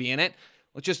scheduled to be in it.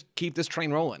 Let's just keep this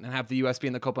train rolling and have the U.S. be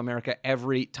in the Copa America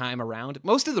every time around.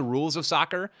 Most of the rules of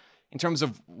soccer, in terms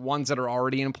of ones that are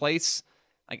already in place,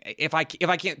 like if I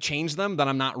can't change them, then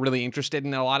I'm not really interested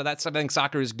in a lot of that stuff. I think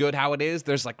soccer is good how it is.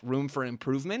 There's like room for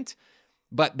improvement,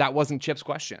 but that wasn't Chip's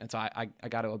question. And so I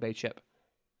got to obey Chip.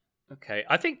 Okay,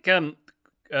 I think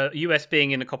US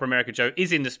being in the Copa America, Joe,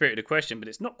 is in the spirit of the question, but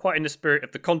it's not quite in the spirit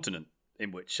of the continent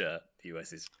in which the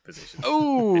US is positioned.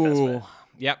 Oh,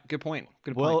 yep, good point.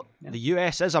 Good point. Well, the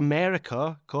US is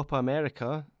America, Copa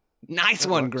America. Nice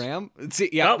one, Graham.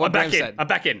 See, I'm back in. I'm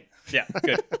back in. Yeah,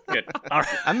 good. All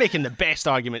right. I'm making the best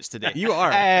arguments today. You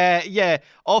are.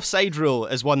 Offside rule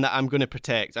is one that I'm going to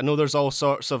protect. I know there's all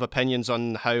sorts of opinions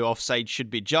on how offside should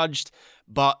be judged,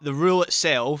 but the rule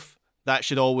itself, that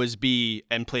should always be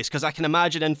in place, because I can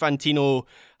imagine Infantino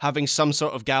having some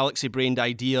sort of galaxy-brained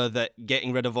idea that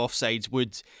getting rid of offsides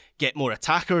would get more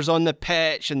attackers on the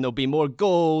pitch, and there'll be more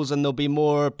goals, and there'll be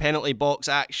more penalty box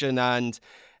action, and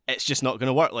it's just not going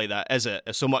to work like that, is it?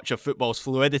 So much of football's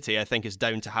fluidity, I think, is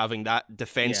down to having that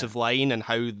defensive line and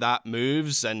how that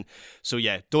moves. And so,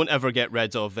 don't ever get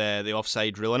rid of the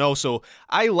offside rule. And also,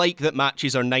 I like that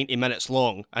matches are 90 minutes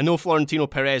long. I know Florentino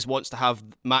Perez wants to have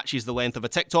matches the length of a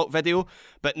TikTok video,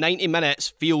 but 90 minutes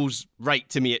feels right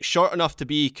to me. It's short enough to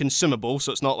be consumable,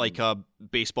 so it's not like a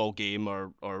baseball game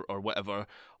or whatever,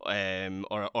 or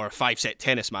a 5-set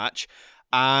tennis match.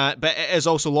 But it is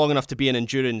also long enough to be an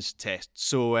endurance test.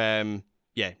 So,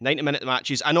 90-minute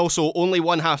matches. And also, only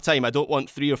one half-time. I don't want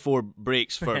 3 or 4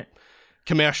 breaks for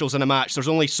commercials in a match. There's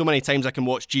only so many times I can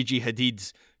watch Gigi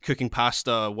Hadid cooking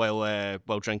pasta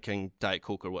while drinking Diet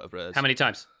Coke or whatever it is. How many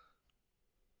times?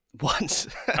 Once.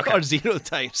 Or 0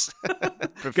 times.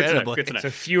 Preferably. Good to know. So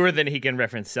fewer than he can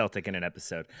reference Celtic in an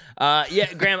episode.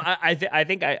 Graham, I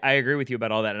think I agree with you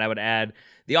about all that. And I would add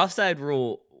the offside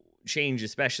rule change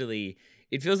especially.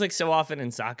 It feels like so often in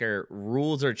soccer,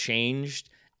 rules are changed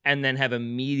and then have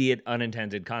immediate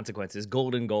unintended consequences.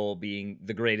 Golden goal being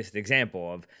the greatest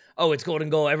example of, it's golden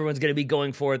goal, everyone's going to be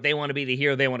going for it, they want to be the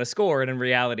hero, they want to score, and in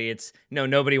reality it's, no,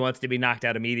 nobody wants to be knocked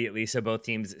out immediately, so both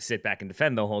teams sit back and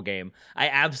defend the whole game. I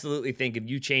absolutely think if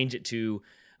you change it to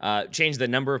change the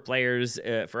number of players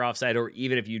for offside, or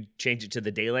even if you change it to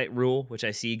the daylight rule, which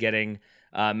I see getting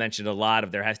mentioned a lot,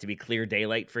 of there has to be clear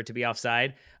daylight for it to be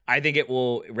offside. I think it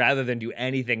will, rather than do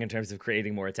anything in terms of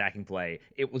creating more attacking play,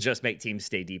 it will just make teams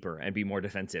stay deeper and be more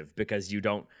defensive, because you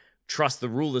don't trust the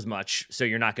rule as much, so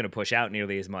you're not going to push out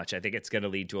nearly as much. I think it's going to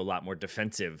lead to a lot more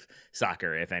defensive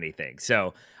soccer, if anything.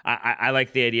 So I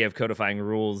like the idea of codifying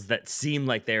rules that seem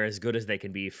like they're as good as they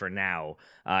can be for now,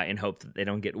 in hope that they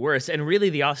don't get worse. And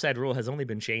really, the offside rule has only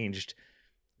been changed,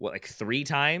 3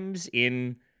 times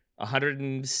in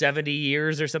 170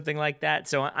 years or something like that.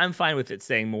 So I'm fine with it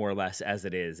staying more or less as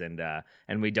it is,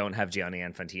 and we don't have Gianni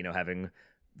Infantino having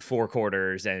 4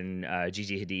 quarters and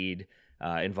Gigi Hadid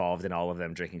involved in all of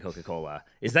them drinking Coca-Cola.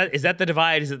 Is that the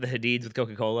divide? Is it the Hadids with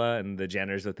Coca-Cola and the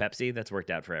Jenners with Pepsi? That's worked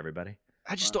out for everybody.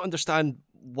 I just don't understand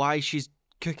why she's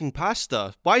cooking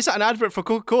pasta. Why is that an advert for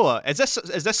Coca-Cola? Is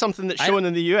this something that's shown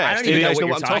in the US? I don't Do you even guys know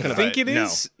know what what you're I'm talking talking about? I think it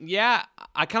is. No. Yeah,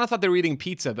 I kind of thought they were eating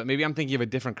pizza, but maybe I'm thinking of a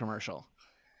different commercial.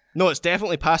 No, it's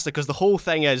definitely pasta, because the whole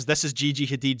thing is this is Gigi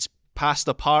Hadid's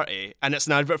pasta party, and it's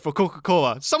an advert for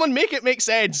Coca-Cola. Someone make it make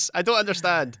sense. I don't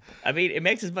understand. I mean, it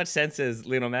makes as much sense as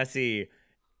Lionel Messi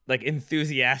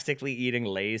enthusiastically eating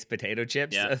Lay's potato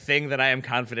chips, a thing that I am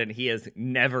confident he has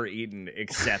never eaten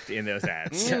except in those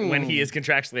ads when he is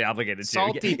contractually obligated to.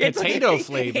 Salty potato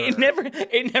flavor.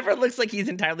 It never looks like he's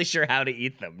entirely sure how to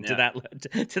eat them to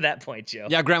that point, Joe.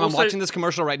 Yeah, Graham, Also, I'm watching this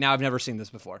commercial right now. I've never seen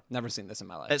this before. Never seen this in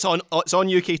my life. It's on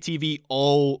UK TV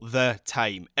all the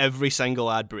time. Every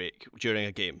single ad break during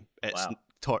a game. It's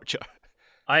torture.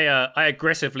 I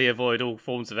aggressively avoid all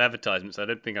forms of advertisements. I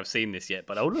don't think I've seen this yet,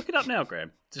 but I'll look it up now,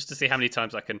 Graham, just to see how many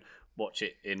times I can watch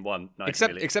it in one night.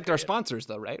 Except our sponsors,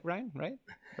 though, right, Ryan? Right?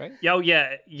 Yeah,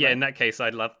 yeah. Right. In that case,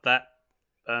 I'd love that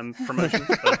promotion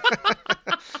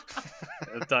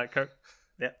of Diet Coke.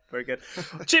 Yeah, very good.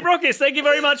 Cheap Rockets, thank you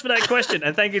very much for that question.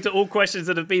 And thank you to all questions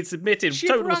that have been submitted.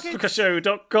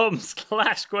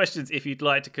 TotalSoccerShow.com/questions if you'd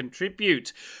like to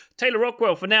contribute. Taylor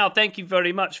Rockwell, for now, thank you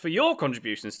very much for your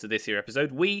contributions to this here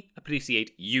episode. We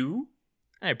appreciate you.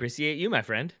 I appreciate you, my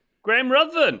friend. Graham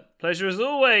Ruthven, pleasure as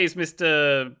always,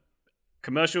 Mr.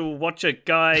 Commercial watcher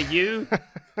guy, you.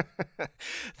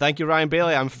 Thank you, Ryan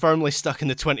Bailey. I'm firmly stuck in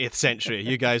the 20th century.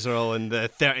 You guys are all in the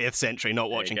 30th century, not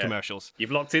watching commercials.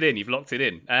 You've locked it in.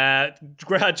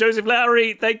 Joseph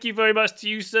Lowry, thank you very much to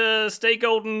you, sir. Stay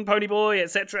golden, Ponyboy,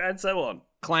 etc., and so on.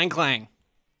 Clang, clang.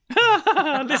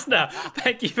 Listener,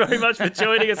 thank you very much for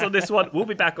joining us on this one. We'll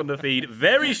be back on the feed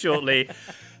very shortly.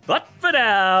 But for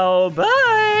now,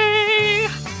 bye!